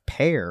we have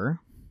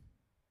Pear.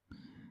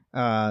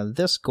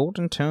 This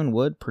golden tone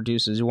wood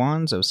produces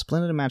wands of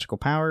splendid magical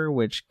power,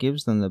 which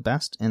gives them the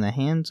best in the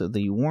hands of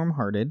the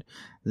warm-hearted,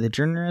 the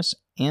generous,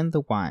 and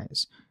the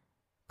wise.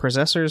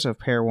 Possessors of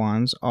pair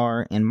wands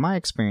are, in my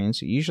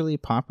experience, usually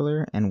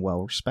popular and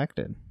well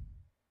respected.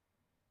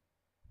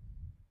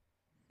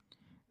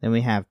 Then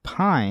we have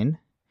pine.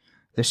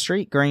 The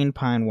straight-grained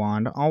pine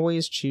wand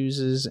always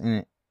chooses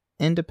an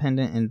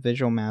independent and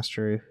visual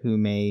master who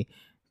may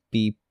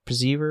be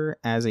perceived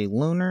as a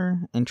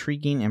loner,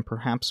 intriguing, and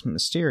perhaps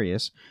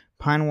mysterious.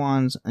 Pine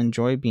wands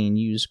enjoy being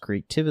used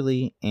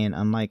creatively and,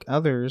 unlike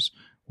others,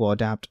 will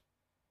adapt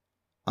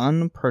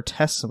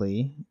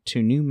unprotestedly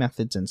to new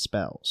methods and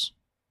spells.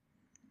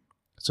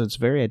 So it's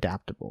very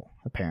adaptable,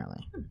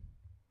 apparently.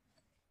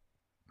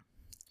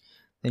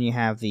 Then you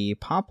have the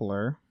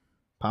poplar.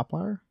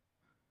 Poplar?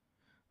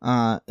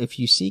 If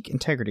you seek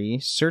integrity,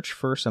 search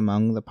first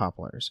among the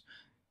poplars.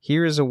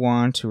 Here is a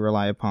wand to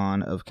rely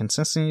upon of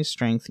consistency,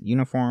 strength,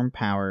 uniform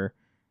power,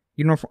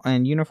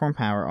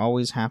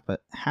 always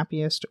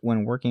happiest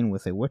when working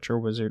with a witch or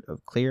wizard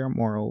of clear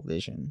moral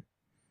vision.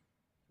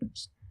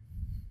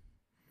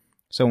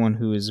 Someone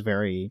who is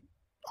very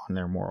on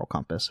their moral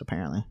compass,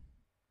 apparently.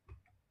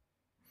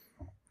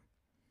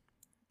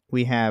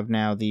 We have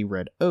now the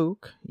red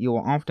oak. You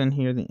will often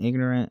hear the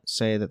ignorant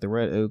say that the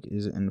red oak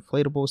is an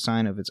inflatable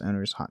sign of its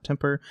owner's hot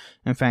temper.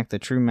 In fact, the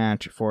true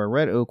match for a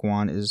red oak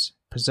wand is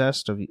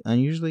possessed of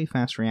unusually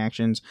fast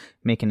reactions,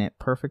 making it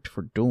perfect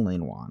for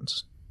dueling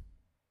wands.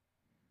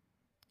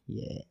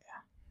 Yeah.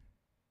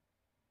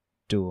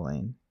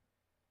 Dueling.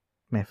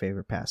 My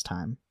favorite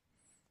pastime.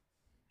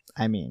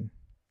 I mean,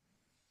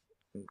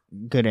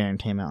 good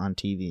entertainment on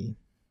TV.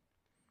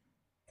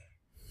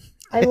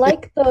 I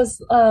like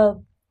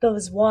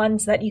those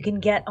wands that you can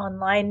get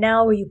online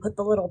now where you put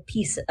the little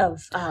piece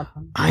of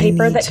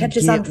paper that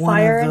catches on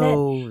fire in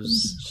it.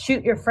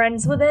 Shoot your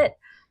friends with it.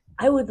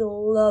 I would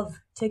love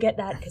to get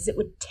that because it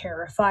would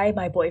terrify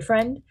my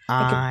boyfriend.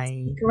 I could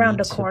sneak around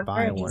a corner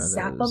and just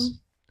zap them.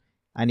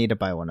 I need to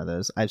buy one of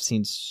those. I've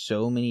seen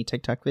so many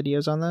TikTok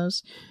videos on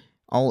those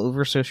all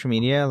over social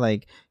media.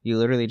 Like, you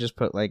literally just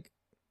put like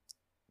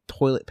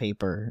toilet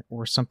paper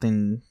or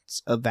something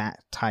of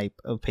that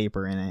type of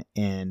paper in it,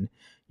 and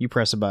you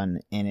press a button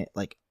and it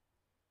like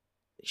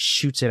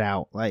shoots it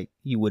out like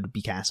you would be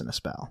casting a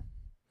spell.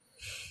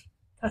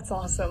 That's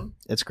awesome.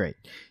 It's great.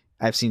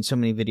 I've seen so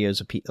many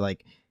videos of people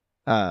like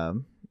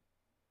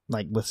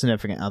with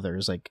significant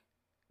others like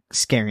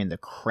scaring the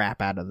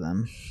crap out of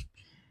them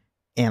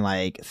and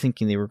like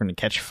thinking they were going to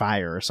catch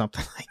fire or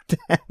something like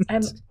that.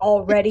 I'm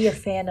already a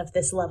fan of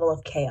this level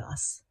of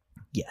chaos.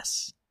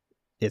 Yes,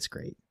 it's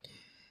great.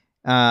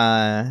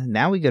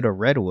 Now we go to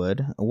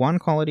redwood. One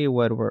quality of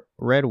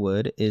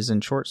redwood is in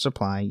short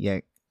supply,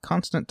 yet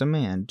constant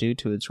demand due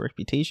to its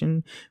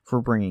reputation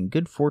for bringing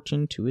good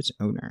fortune to its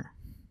owner.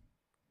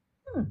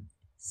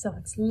 So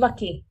it's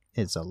lucky.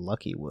 It's a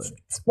lucky wood.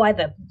 It's why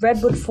the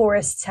redwood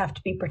forests have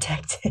to be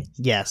protected.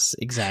 Yes,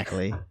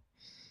 exactly.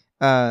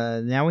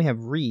 Now we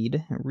have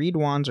reed. Reed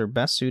wands are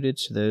best suited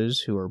to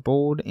those who are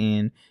bold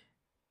and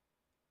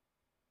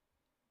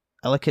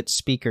eloquent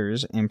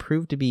speakers and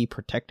prove to be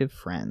protective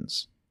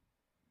friends.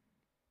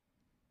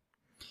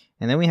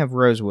 And then we have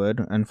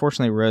rosewood.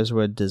 Unfortunately,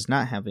 rosewood does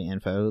not have the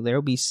info. There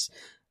will be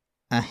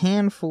a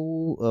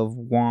handful of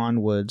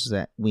wand woods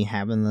that we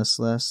have in this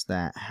list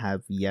that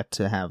have yet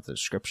to have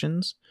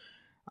descriptions.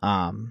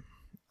 A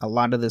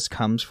lot of this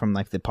comes from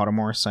like the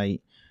Pottermore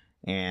site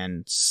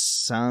and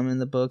some in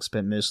the books,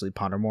 but mostly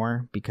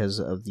Pottermore because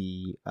of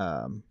the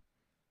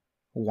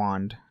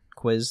wand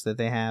quiz that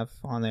they have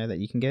on there that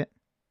you can get.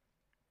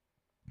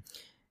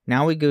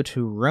 Now we go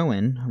to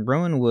rowan.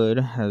 Rowan wood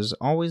has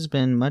always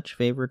been much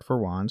favored for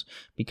wands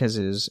because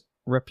it is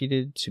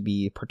reputed to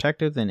be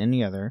protective than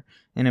any other,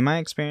 and in my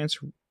experience,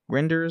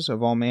 renders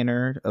of all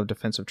manner of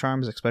defensive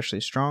charms especially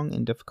strong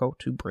and difficult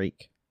to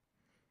break.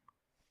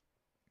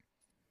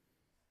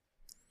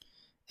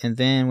 And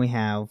then we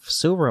have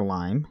silver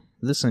lime.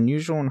 This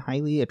unusual and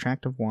highly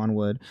attractive wand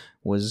wood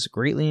was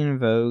greatly in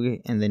vogue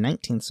in the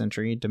 19th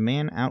century.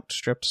 Demand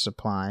outstripped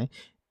supply,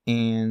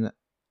 and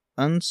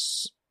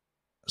unscrupulous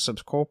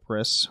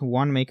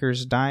wand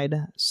makers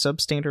dyed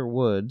substandard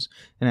woods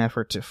in an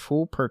effort to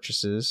fool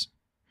purchasers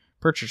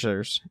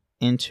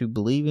into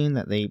believing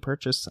that they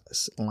purchased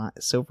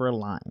silver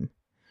lime.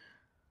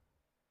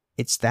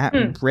 It's that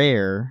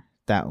rare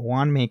that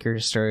wand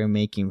makers started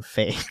making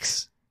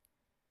fakes.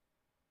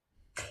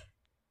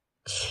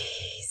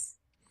 Jeez.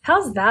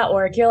 How's that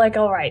work? You're like,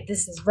 all right,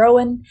 this is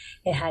rowan.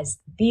 It has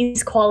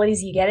these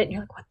qualities. You get it. And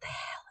you're like, what the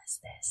hell is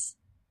this?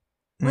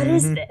 What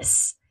is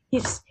this?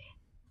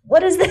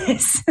 What is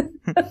this?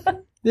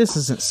 This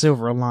isn't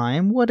silver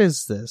lime. What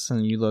is this?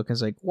 And you look and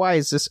it's like, why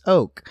is this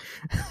oak?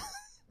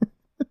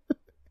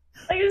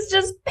 Like, it's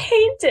just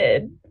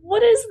painted.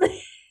 What is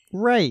this?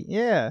 Right,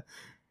 yeah.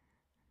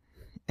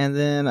 And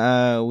then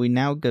we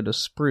now go to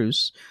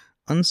spruce.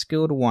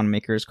 Unskilled wand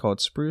makers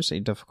called spruce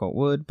a difficult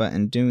wood, but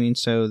in doing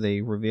so,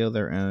 they reveal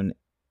their own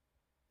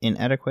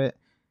inaptitude.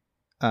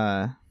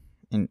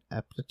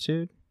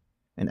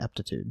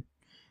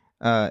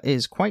 It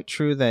is quite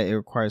true that it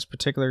requires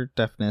particular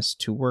deftness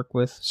to work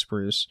with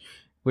spruce.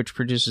 which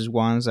produces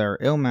wands that are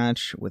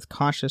ill-matched with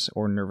cautious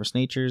or nervous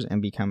natures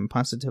and become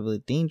positively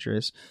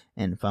dangerous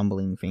and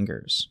fumbling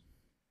fingers.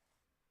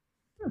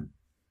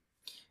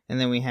 And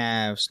then we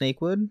have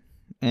snakewood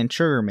and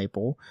sugar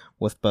maple,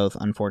 with both.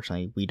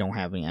 Unfortunately, we don't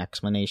have any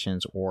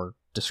explanations or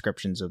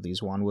descriptions of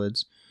these wand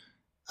woods.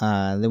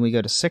 Then we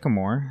go to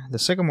sycamore. The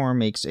sycamore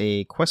makes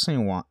a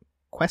questing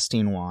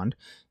wand,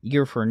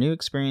 eager for a new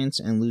experience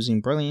and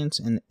losing brilliance,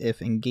 and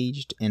if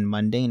engaged in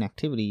mundane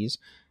activities,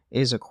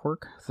 is a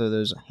quirk for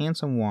those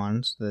handsome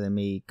wands that they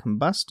may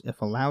combust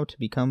if allowed to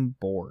become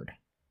bored.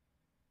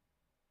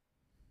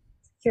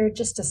 You're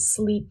just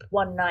asleep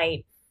one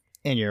night.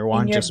 And your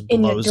wand just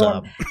blows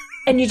up.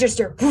 And you just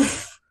hear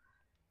poof.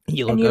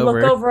 You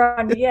look over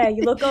and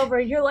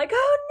you're like,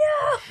 oh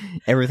no!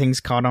 Everything's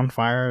caught on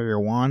fire, your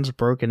wand's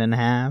broken in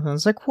half. I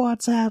was like,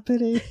 what's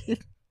happening?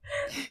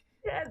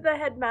 The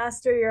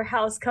headmaster of your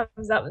house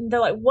comes up and they're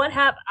like, what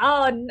happened?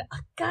 Oh,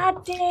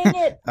 God dang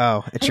it.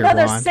 Oh, it's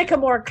Another your wand.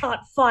 sycamore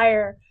caught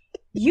fire.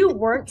 You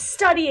weren't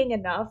studying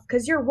enough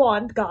because your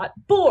wand got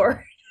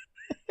bored.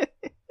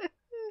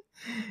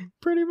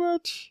 Pretty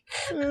much.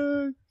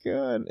 Oh,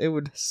 God. It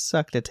would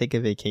suck to take a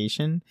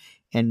vacation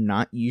and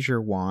not use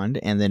your wand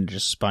and then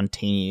just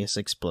spontaneous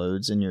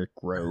explodes in your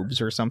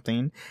robes or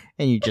something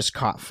and you just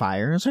caught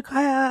fire. It's like,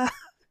 ah.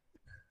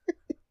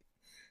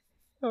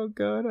 Oh,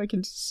 God. I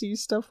can see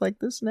stuff like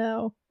this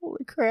now.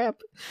 Holy crap.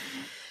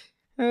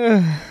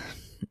 And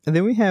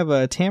then we have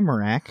a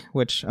tamarack,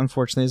 which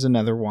unfortunately is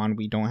another wand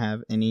we don't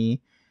have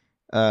any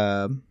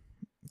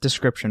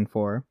description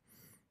for.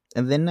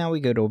 And then now we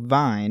go to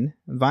vine.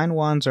 Vine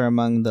wands are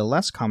among the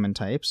less common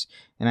types,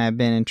 and I have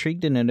been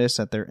intrigued to notice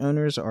that their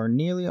owners are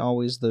nearly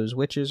always those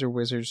witches or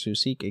wizards who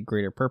seek a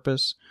greater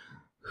purpose,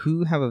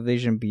 who have a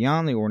vision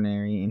beyond the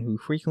ordinary, and who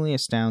frequently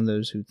astound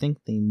those who think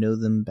they know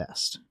them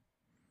best.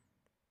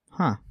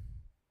 Huh.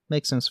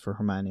 Makes sense for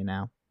Hermione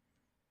now.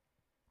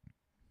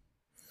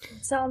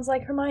 Sounds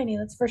like Hermione,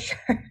 that's for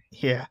sure.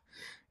 Yeah.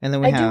 And then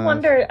we I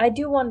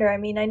do wonder. I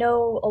mean, I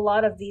know a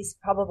lot of these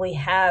probably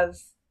have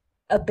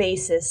a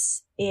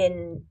basis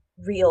in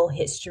real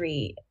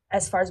history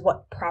as far as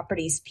what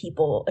properties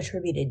people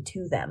attributed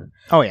to them.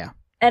 Oh yeah.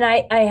 And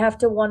I have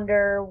to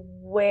wonder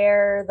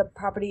where the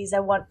properties I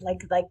want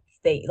like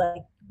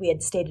we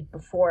had stated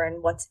before,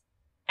 and what's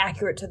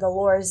accurate to the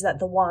lore is that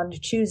the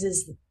wand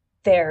chooses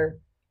their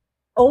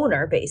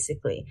owner,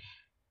 basically.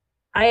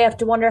 I have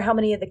to wonder how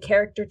many of the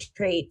character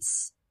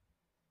traits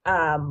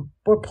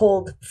were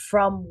pulled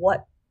from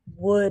what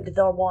wood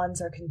the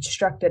wands are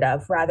constructed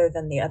of rather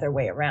than the other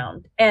way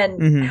around,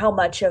 and how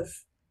much of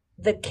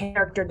the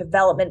character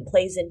development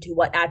plays into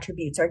what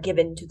attributes are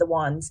given to the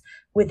wands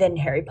within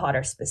Harry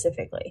Potter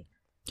specifically.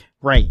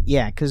 Right,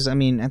 yeah, because I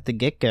mean at the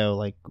get-go,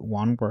 like,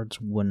 wand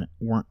words weren't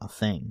a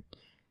thing.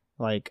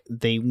 Like,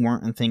 they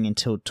weren't a thing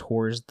until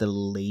towards the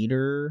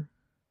later,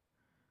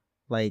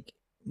 like,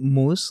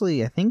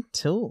 mostly I think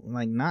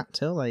not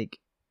till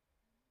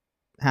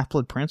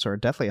Half-Blood Prince or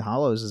Deathly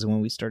Hallows is when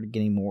we started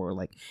getting more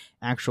like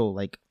actual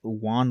like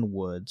wand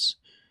woods.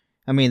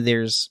 I mean,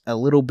 there's a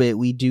little bit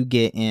we do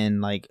get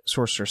in like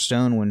Sorcerer's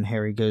Stone when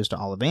Harry goes to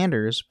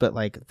Ollivander's, but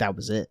like that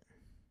was it.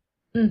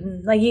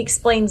 Like he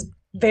explains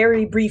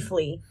very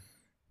briefly,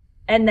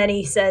 and then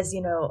he says,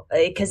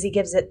 because he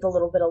gives it the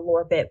little bit of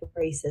lore bit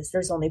where he says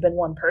there's only been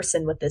one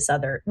person with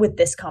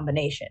this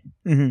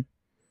combination.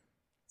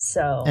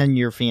 So, and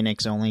your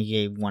Phoenix only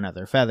gave one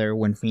other feather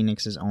when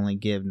Phoenixes only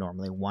give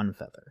normally one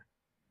feather.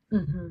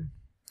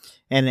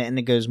 And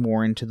it goes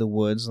more into the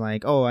woods,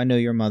 like, oh, I know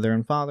your mother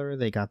and father,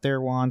 they got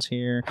their wands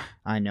here,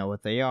 I know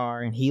what they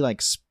are, and he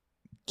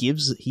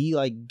gives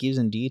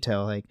in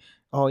detail, like,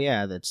 oh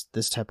yeah, that's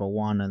this type of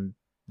wand and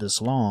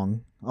this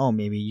long, oh,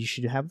 maybe you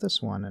should have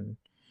this one and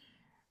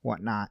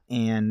whatnot.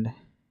 And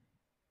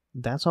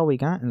that's all we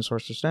got in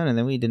Sorcerer's Stone, and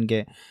then we didn't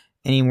get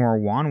any more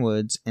wand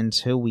woods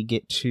until we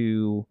get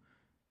to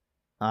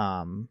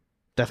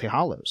Deathly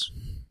Hallows,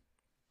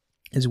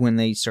 is when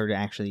they started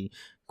actually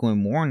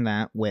going more on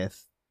that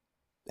with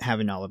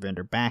having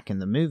Ollivander back in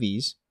the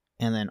movies,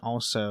 and then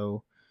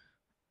also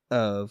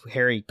of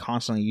Harry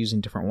constantly using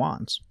different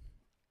wands.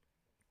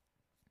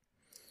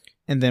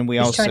 And then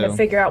he's trying to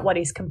figure out what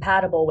he's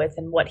compatible with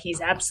and what he's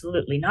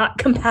absolutely not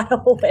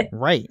compatible with.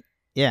 Right.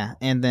 Yeah.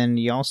 And then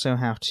you also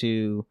have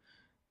to,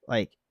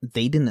 like,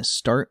 they didn't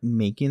start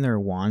making their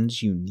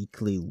wands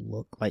uniquely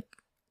look like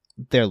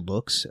their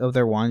looks of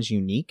their wands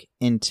unique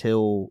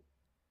until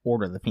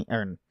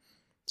Prisoner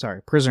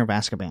of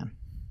Azkaban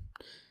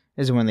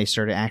is when they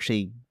started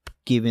actually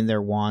giving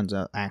their wands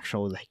an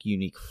actual like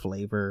unique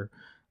flavor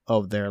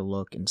of their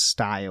look and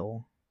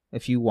style.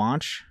 If you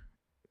watch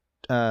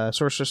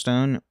Sorcerer's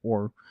Stone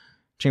or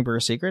Chamber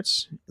of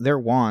Secrets, their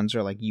wands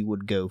are like you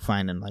would go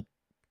find in like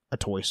a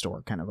toy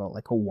store, kind of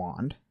like a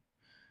wand.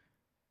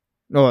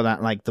 No,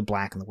 not like the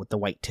black and with the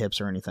white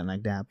tips or anything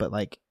like that, but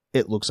like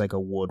it looks like a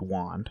wood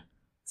wand.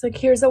 It's like,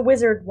 here's a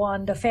wizard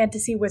wand, a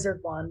fantasy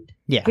wizard wand.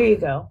 Yeah. Here you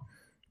go.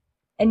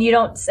 And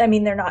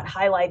they're not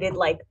highlighted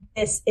like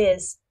this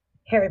is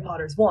Harry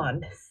Potter's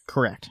wand.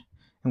 Correct.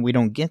 And we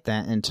don't get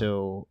that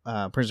until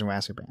Prisoner of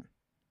Azkaban.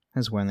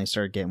 is when they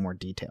started getting more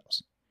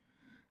details.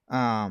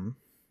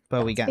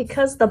 But we got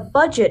because the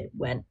budget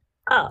went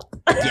up.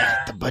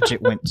 Yeah, the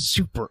budget went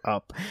super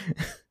up.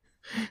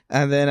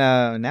 And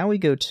then now we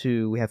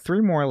have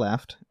 3 more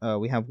left.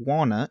 We have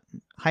Walnut,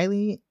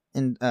 highly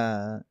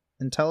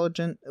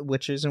intelligent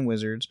witches and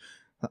wizards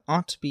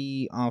ought to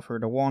be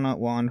offered a walnut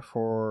wand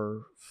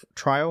for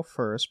trial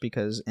first,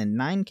 because in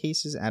 9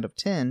 cases out of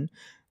 10,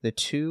 the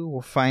two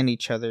will find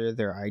each other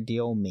their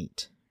ideal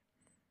mate.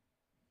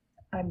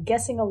 I'm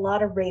guessing a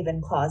lot of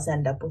Ravenclaws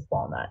end up with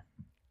Walnut.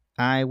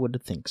 I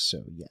would think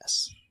so,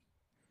 yes.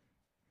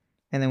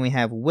 And then we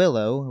have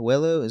Willow.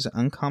 Willow is an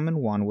uncommon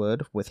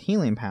wandwood with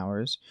healing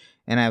powers,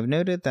 and I've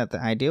noted that the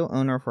ideal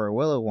owner for a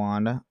Willow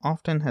wand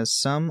often has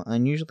some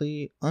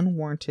unusually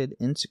unwarranted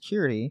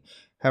insecurity,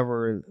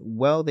 however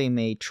well they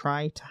may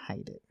try to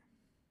hide it.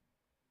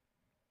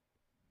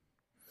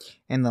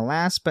 And the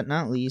last but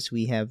not least,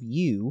 we have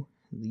Yew.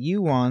 The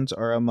Yew wands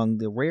are among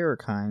the rarer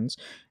kinds,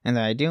 and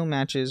the ideal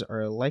matches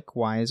are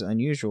likewise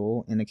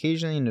unusual and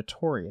occasionally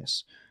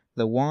notorious.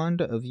 The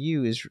wand of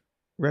Yew is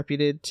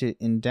reputed to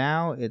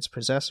endow its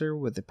possessor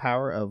with the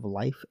power of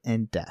life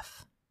and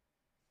death.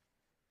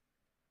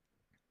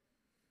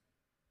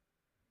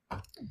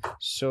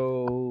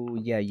 So,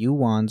 yeah, Yew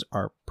wands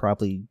are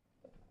probably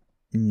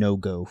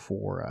no-go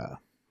for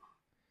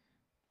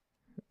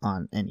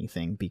on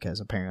anything, because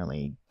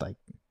apparently, like,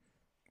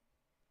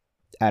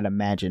 I'd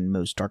imagine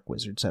most dark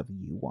wizards have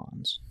Yew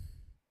wands.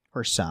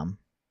 Or some.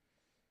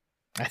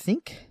 I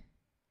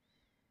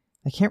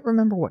can't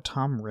remember what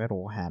Tom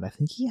Riddle had. I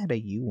think he had a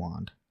Yew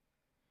wand.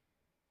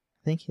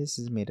 I think his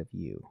is made of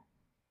yew.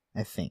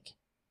 I think.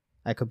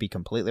 I could be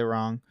completely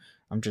wrong.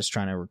 I'm just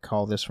trying to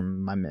recall this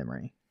from my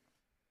memory.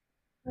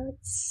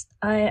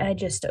 I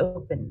just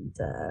opened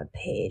the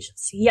page.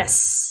 Let's see.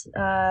 Yes.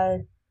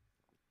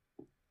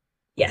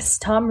 Yes,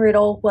 Tom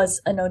Riddle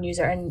was a known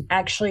user, and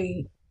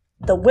actually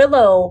the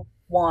Willow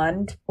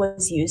wand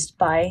was used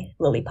by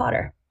Lily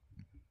Potter.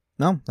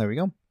 Oh, there we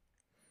go.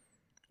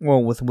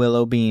 Well, with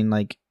Willow being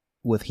like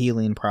with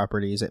healing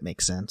properties, it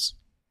makes sense.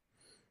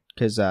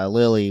 Because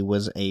Lily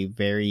was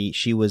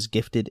she was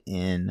gifted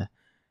in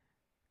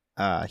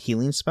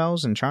healing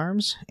spells and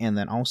charms, and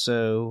then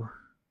also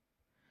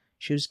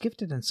she was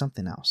gifted in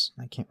something else.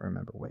 I can't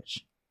remember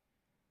which.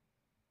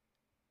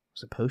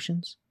 Was it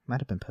potions? Might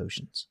have been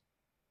potions.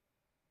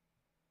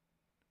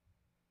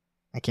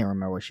 I can't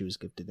remember what she was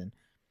gifted in.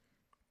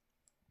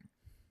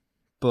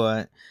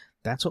 But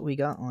that's what we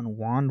got on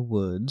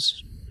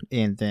Wandwoods.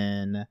 And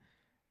then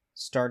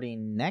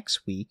starting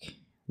next week,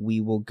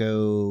 we will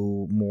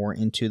go more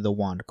into the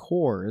wand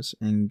cores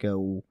and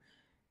go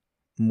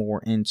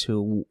more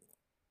into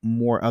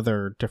more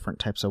other different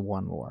types of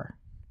Wandlore.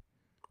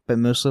 But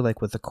mostly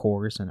like with the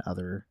cores and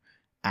other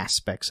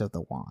aspects of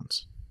the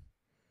wands,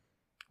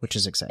 which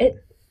is exciting.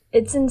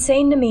 It's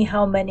insane to me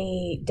how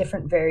many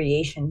different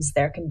variations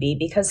there can be,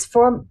 because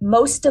for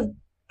most of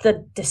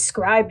the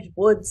described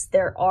woods,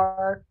 there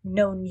are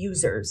known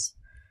users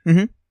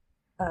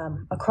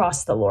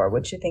across the lore,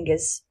 which I think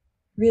is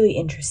really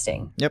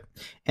interesting. Yep.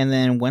 And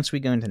then once we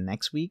go into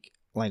next week,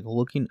 like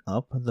looking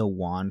up the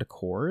wand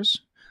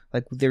cores,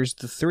 like there's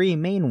the 3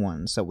 main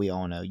ones that we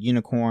all know: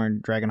 Unicorn,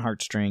 Dragon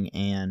Heartstring,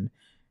 and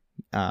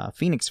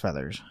Phoenix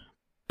Feathers.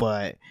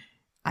 But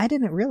I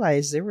didn't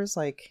realize there was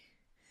like,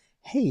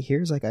 hey,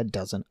 here's like a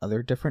dozen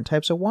other different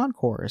types of wand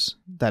cores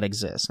that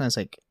exist. And I was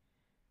like,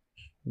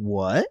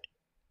 what?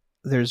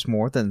 There's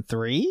more than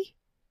 3?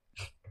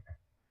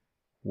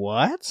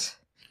 What?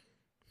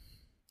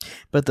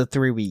 But the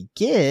 3 we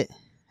get,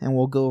 and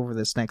we'll go over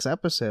this next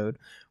episode,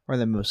 are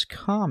the most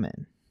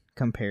common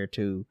compared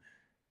to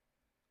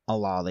a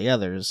lot of the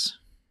others.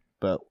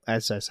 But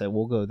as I said,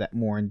 we'll go that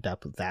more in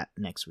depth with that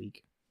next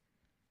week.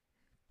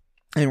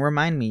 And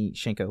remind me,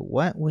 Shinko,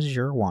 what was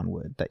your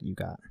wandwood that you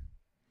got?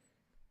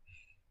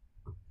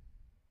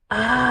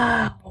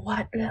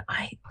 What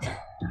I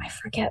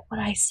forget what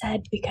I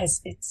said,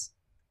 because it's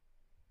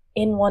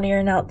in one ear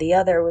and out the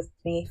other with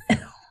me.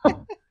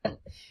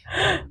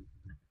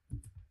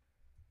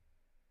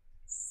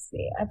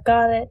 See, I've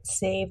got it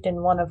saved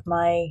in one of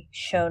my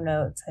show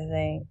notes, I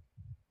think.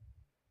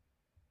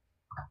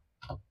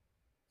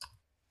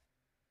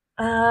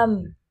 I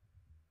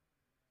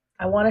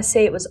want to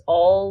say it was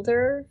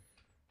alder.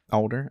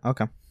 Alder?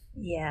 Okay.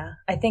 Yeah,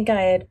 I think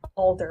I had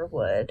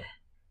alderwood.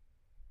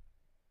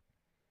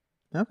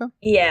 Okay.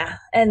 Yeah,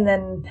 and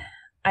then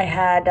I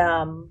had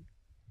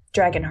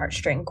Dragon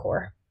Heartstring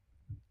core.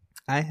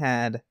 I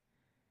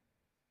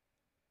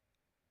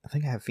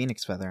think I have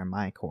Phoenix Feather in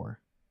my core.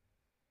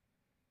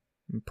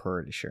 I'm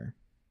pretty sure.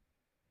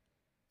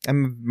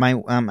 I'm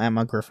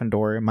a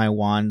Gryffindor. My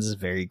wand's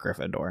very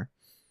Gryffindor.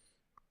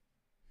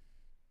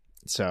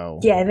 So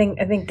yeah, I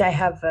think I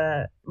have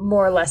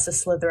more or less a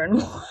Slytherin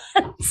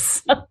one.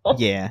 So.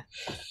 Yeah,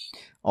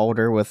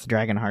 Alder with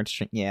Dragon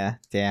Heartstring. Yeah.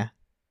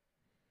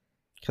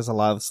 Because a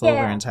lot of the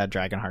Slytherins had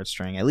Dragon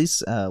Heartstring. At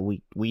least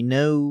we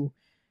know.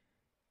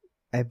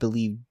 I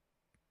believe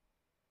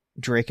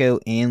Draco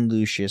and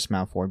Lucius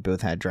Malfoy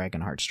both had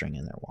Dragon Heartstring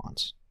in their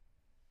wands.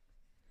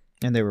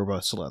 And they were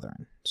both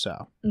Slytherin,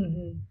 so.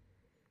 Mm-hmm.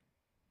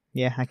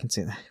 Yeah, I can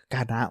see that.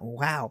 God,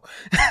 wow.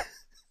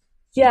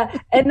 Yeah,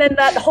 and then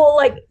that whole,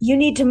 like, you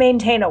need to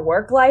maintain a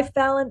work-life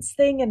balance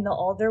thing in the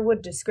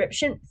Alderwood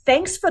description.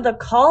 Thanks for the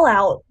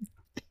call-out,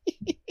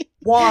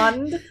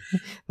 Wand.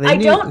 I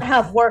don't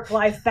have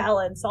work-life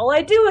balance. All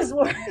I do is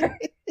work.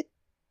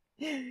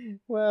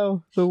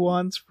 Wow, the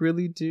Wands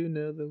really do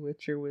know the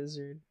Witcher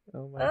Wizard.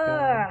 Oh my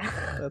god,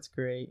 that's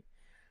great.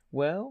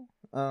 Well,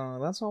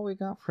 that's all we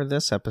got for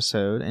this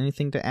episode.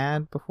 Anything to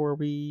add before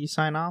we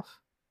sign off?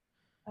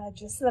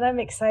 Just that I'm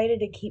excited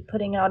to keep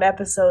putting out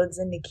episodes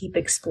and to keep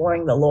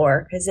exploring the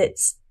lore, because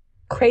it's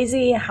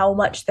crazy how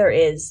much there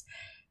is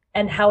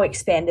and how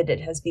expanded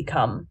it has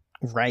become.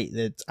 Right,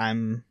 it's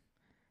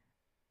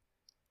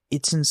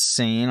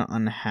insane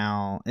on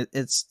how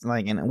it's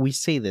like, and we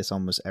say this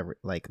almost every,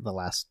 like, the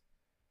last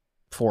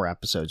 4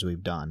 episodes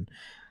we've done.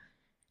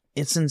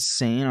 It's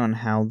insane on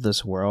how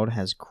this world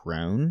has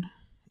grown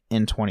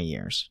in 20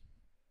 years.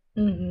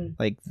 Mm-hmm.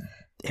 Like,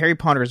 Harry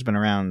Potter's been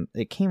around.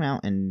 It came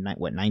out in,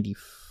 what,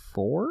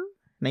 94?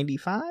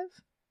 95?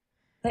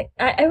 Like,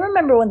 I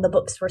remember when the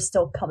books were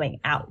still coming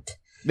out.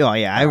 Oh,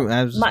 yeah. I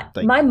was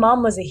my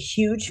mom was a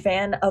huge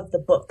fan of the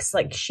books.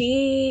 Like,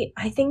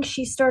 I think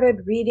she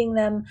started reading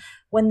them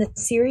when the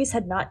series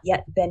had not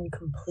yet been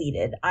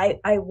completed.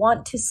 I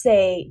want to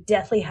say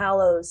Deathly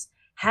Hallows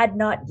had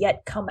not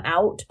yet come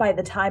out by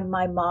the time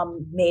my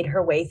mom made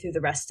her way through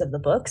the rest of the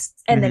books.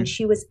 And then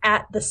she was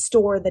at the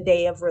store the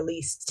day of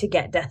release to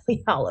get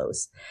Deathly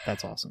Hallows.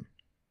 That's awesome.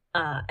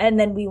 And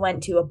then we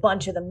went to a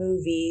bunch of the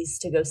movies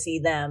to go see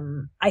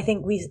them. I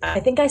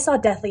think I saw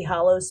Deathly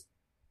Hallows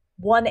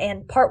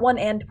part 1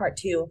 and part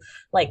 2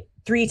 like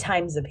 3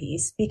 times a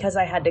piece, because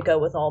I had to go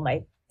with all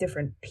my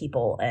different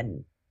people,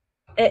 and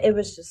it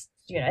was just,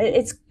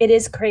 it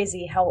is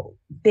crazy how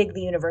big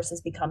the universe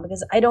has become,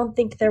 because I don't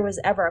think there was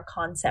ever a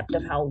concept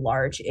of how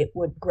large it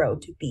would grow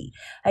to be.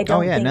 I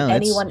don't think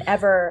anyone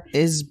ever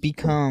is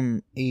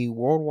become a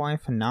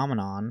worldwide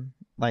phenomenon.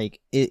 Like,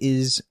 it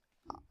is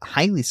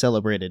highly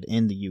celebrated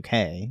in the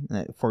UK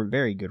for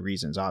very good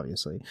reasons,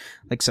 obviously.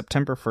 Like,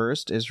 September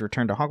 1st is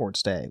Return to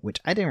Hogwarts Day, which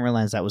I didn't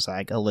realize that was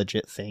like a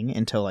legit thing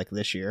until like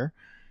this year.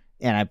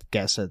 And I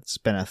guess it's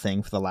been a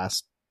thing for the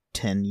last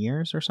 10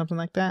 years or something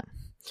like that.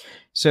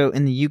 So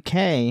in the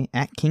UK,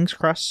 at King's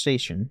Cross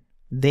Station,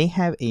 they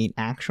have an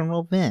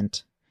actual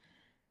event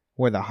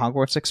where the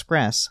Hogwarts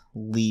Express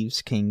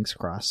leaves King's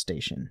Cross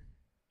Station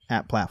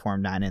at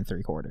platform 9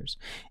 3/4.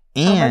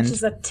 And how much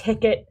is a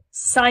ticket?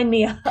 Sign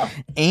me up.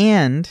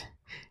 And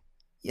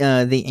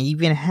they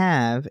even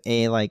have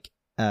a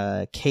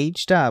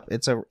caged up.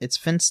 It's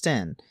fenced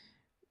in,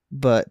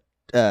 but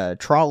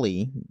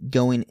trolley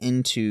going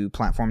into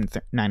platform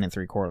 9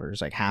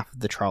 3/4. Like, half of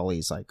the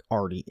trolley's like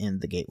already in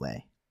the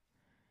gateway,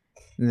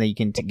 and then you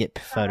can get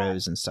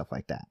photos and stuff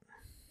like that.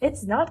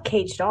 It's not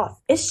caged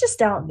off. It's just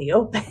out in the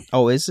open.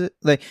 Oh, is it?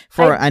 Like,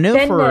 I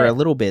know for a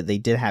little bit they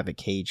did have a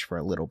cage for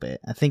a little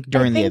bit. I think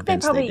during the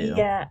events they do.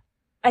 Yeah,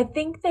 I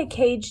think they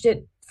caged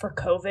it for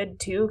COVID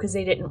too, because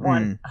they didn't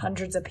want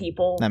hundreds of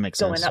people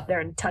going up there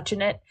and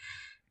touching it.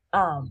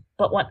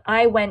 But when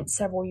I went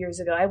several years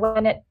ago, I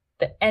went at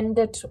the end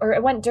of, I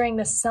went during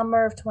the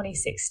summer of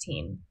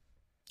 2016.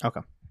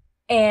 Okay.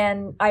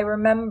 And I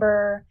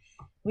remember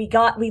we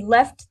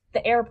left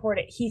the airport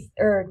at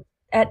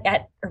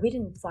we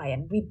didn't fly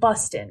in, we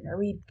bussed in, or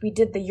we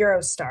did the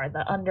Eurostar,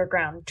 the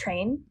underground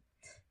train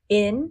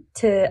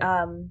into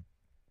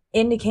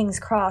King's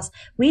Cross.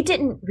 We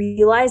didn't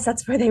realize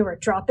that's where they were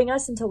dropping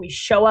us until we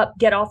show up,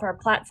 get off our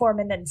platform,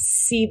 and then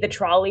see the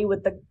trolley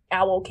with the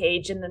owl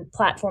cage and then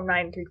platform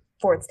 9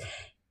 3/4,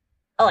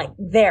 like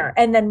there.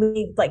 And then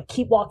we like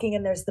keep walking,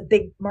 and there's the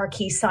big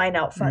marquee sign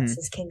out front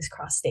says King's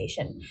Cross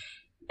Station,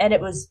 and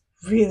it was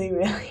really,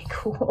 really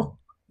cool.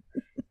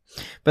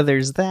 But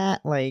there's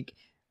that, like.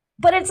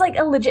 But it's like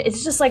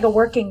it's just like a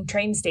working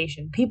train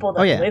station. People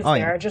that live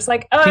there are just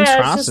like, King's yeah,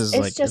 Cross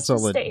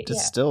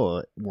it's still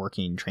a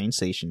working train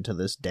station to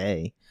this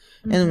day.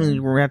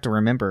 And we have to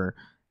remember,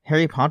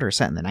 Harry Potter is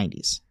set in the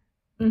 90s.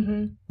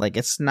 Mm-hmm. Like,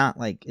 it's not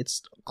like,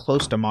 it's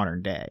close to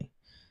modern day.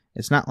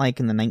 It's not like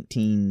in the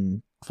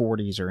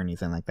 1940s or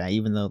anything like that,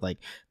 even though like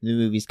the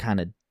movies kind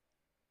of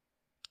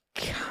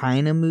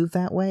move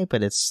that way,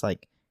 but it's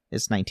like,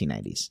 it's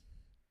 1990s.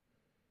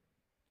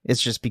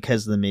 It's just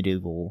because of the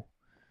medieval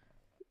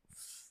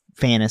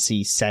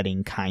fantasy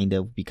setting, kind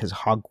of, because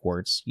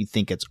Hogwarts, you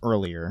think it's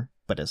earlier,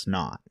 but it's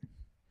not.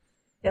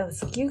 Yeah,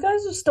 it's like, you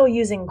guys are still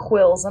using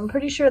quills. I'm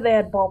pretty sure they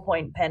had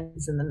ballpoint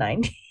pens in the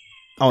 90s.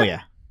 Oh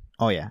yeah.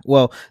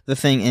 Well, the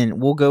thing,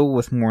 and we'll go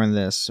with more of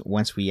this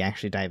once we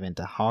actually dive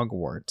into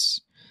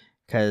Hogwarts,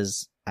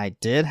 because I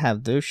did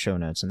have those show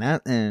notes,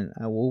 and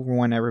I will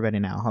warn everybody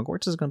now,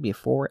 Hogwarts is going to be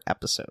 4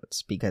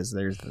 episodes, because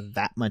there's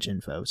that much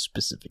info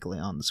specifically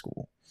on the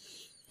school.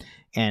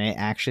 And it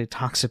actually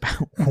talks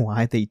about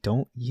why they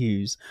don't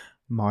use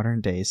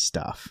modern day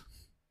stuff.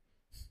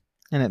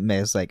 And it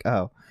makes like,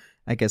 oh,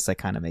 I guess that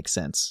kind of makes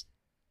sense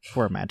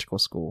for a magical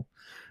school.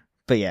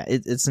 But yeah,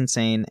 it's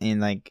insane.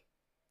 And like,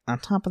 on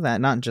top of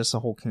that, not just the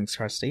whole King's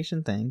Cross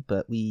Station thing,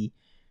 but we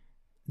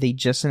they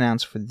just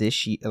announced for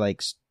this year,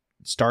 like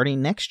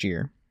starting next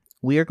year,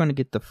 we are going to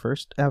get the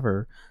first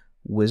ever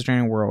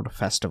Wizarding World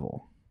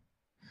Festival.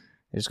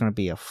 There's going to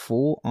be a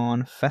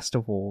full-on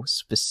festival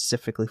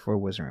specifically for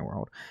Wizarding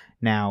World.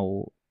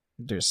 Now,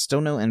 there's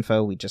still no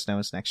info. We just know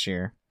it's next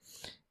year.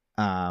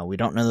 We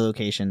don't know the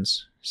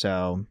locations,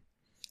 so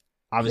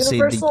obviously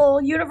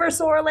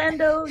Universal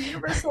Orlando.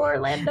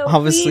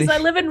 Obviously, please, I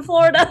live in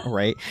Florida.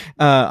 Right.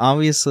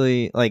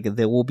 Obviously, like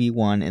there will be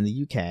one in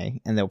the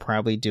UK, and they'll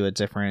probably do a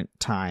different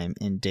time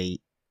and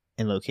date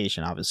and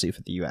location, obviously,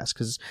 for the US,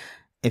 because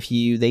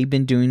they've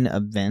been doing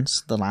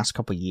events the last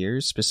couple of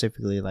years,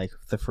 specifically like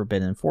the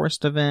Forbidden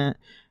Forest event,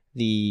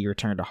 the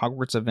Return to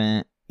Hogwarts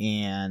event,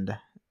 and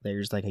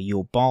there's like a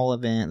Yule Ball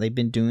event. They've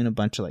been doing a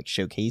bunch of like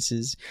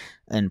showcases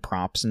and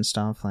props and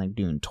stuff, like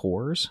doing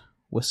tours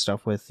with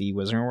stuff with the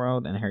Wizarding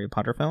World and Harry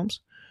Potter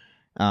films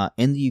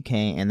in the UK,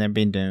 and they've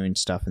been doing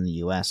stuff in the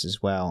US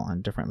as well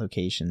on different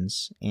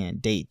locations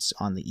and dates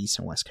on the East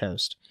and West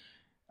Coast.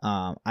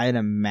 I'd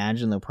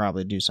imagine they'll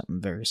probably do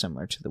something very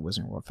similar to the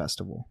Wizarding World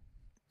Festival.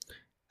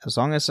 As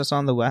long as it's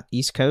on the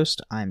East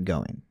Coast, I'm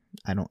going.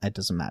 It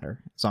doesn't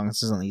matter. As long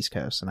as it's on the East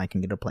Coast and I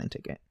can get a plane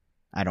ticket.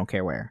 I don't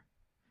care where.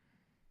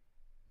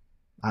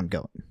 I'm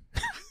going.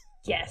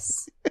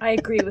 Yes, I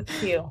agree with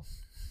you.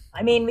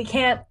 I mean, we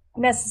can't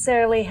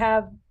necessarily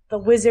have the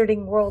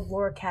Wizarding World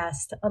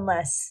Lorecast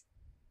unless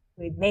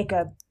we make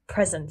a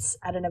presence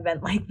at an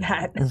event like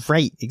that.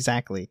 Right,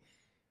 exactly.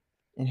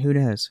 And who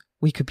knows?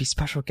 We could be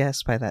special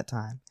guests by that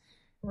time.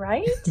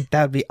 Right?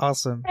 That would be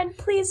awesome. And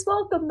please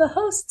welcome the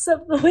hosts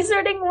of the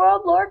Wizarding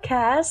World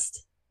Lorecast.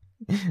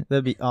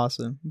 That'd be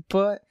awesome.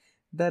 But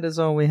that is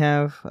all we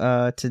have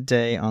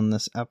today on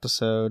this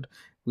episode.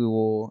 We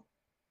will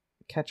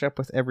catch up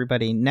with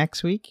everybody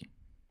next week.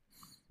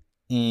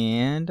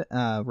 And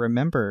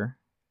remember,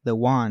 the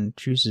wand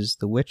chooses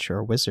the witch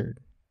or wizard.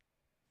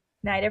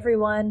 Night,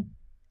 everyone.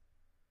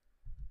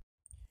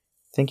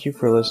 Thank you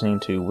for listening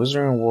to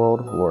Wizarding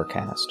World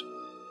Lorecast.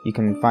 You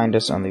can find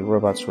us on the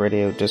Robots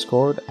Radio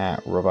Discord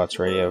at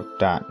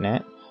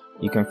robotsradio.net.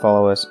 You can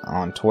follow us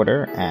on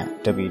Twitter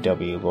at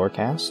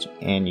WWLorecast,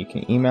 and you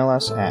can email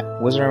us at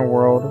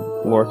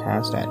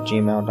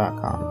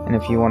wizardingworldlorecast@gmail.com. And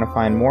if you want to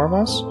find more of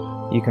us,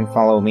 you can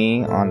follow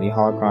me on the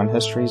Holocron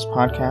Histories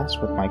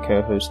podcast with my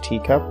co-host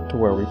Teacup, to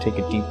where we take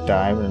a deep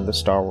dive into the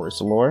Star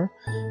Wars lore.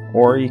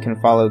 Or you can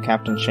follow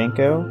Captain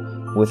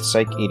Shenko with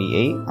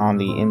Psych88 on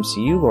the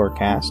MCU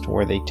Lorecast,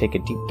 where they take a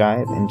deep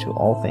dive into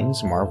all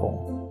things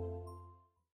Marvel.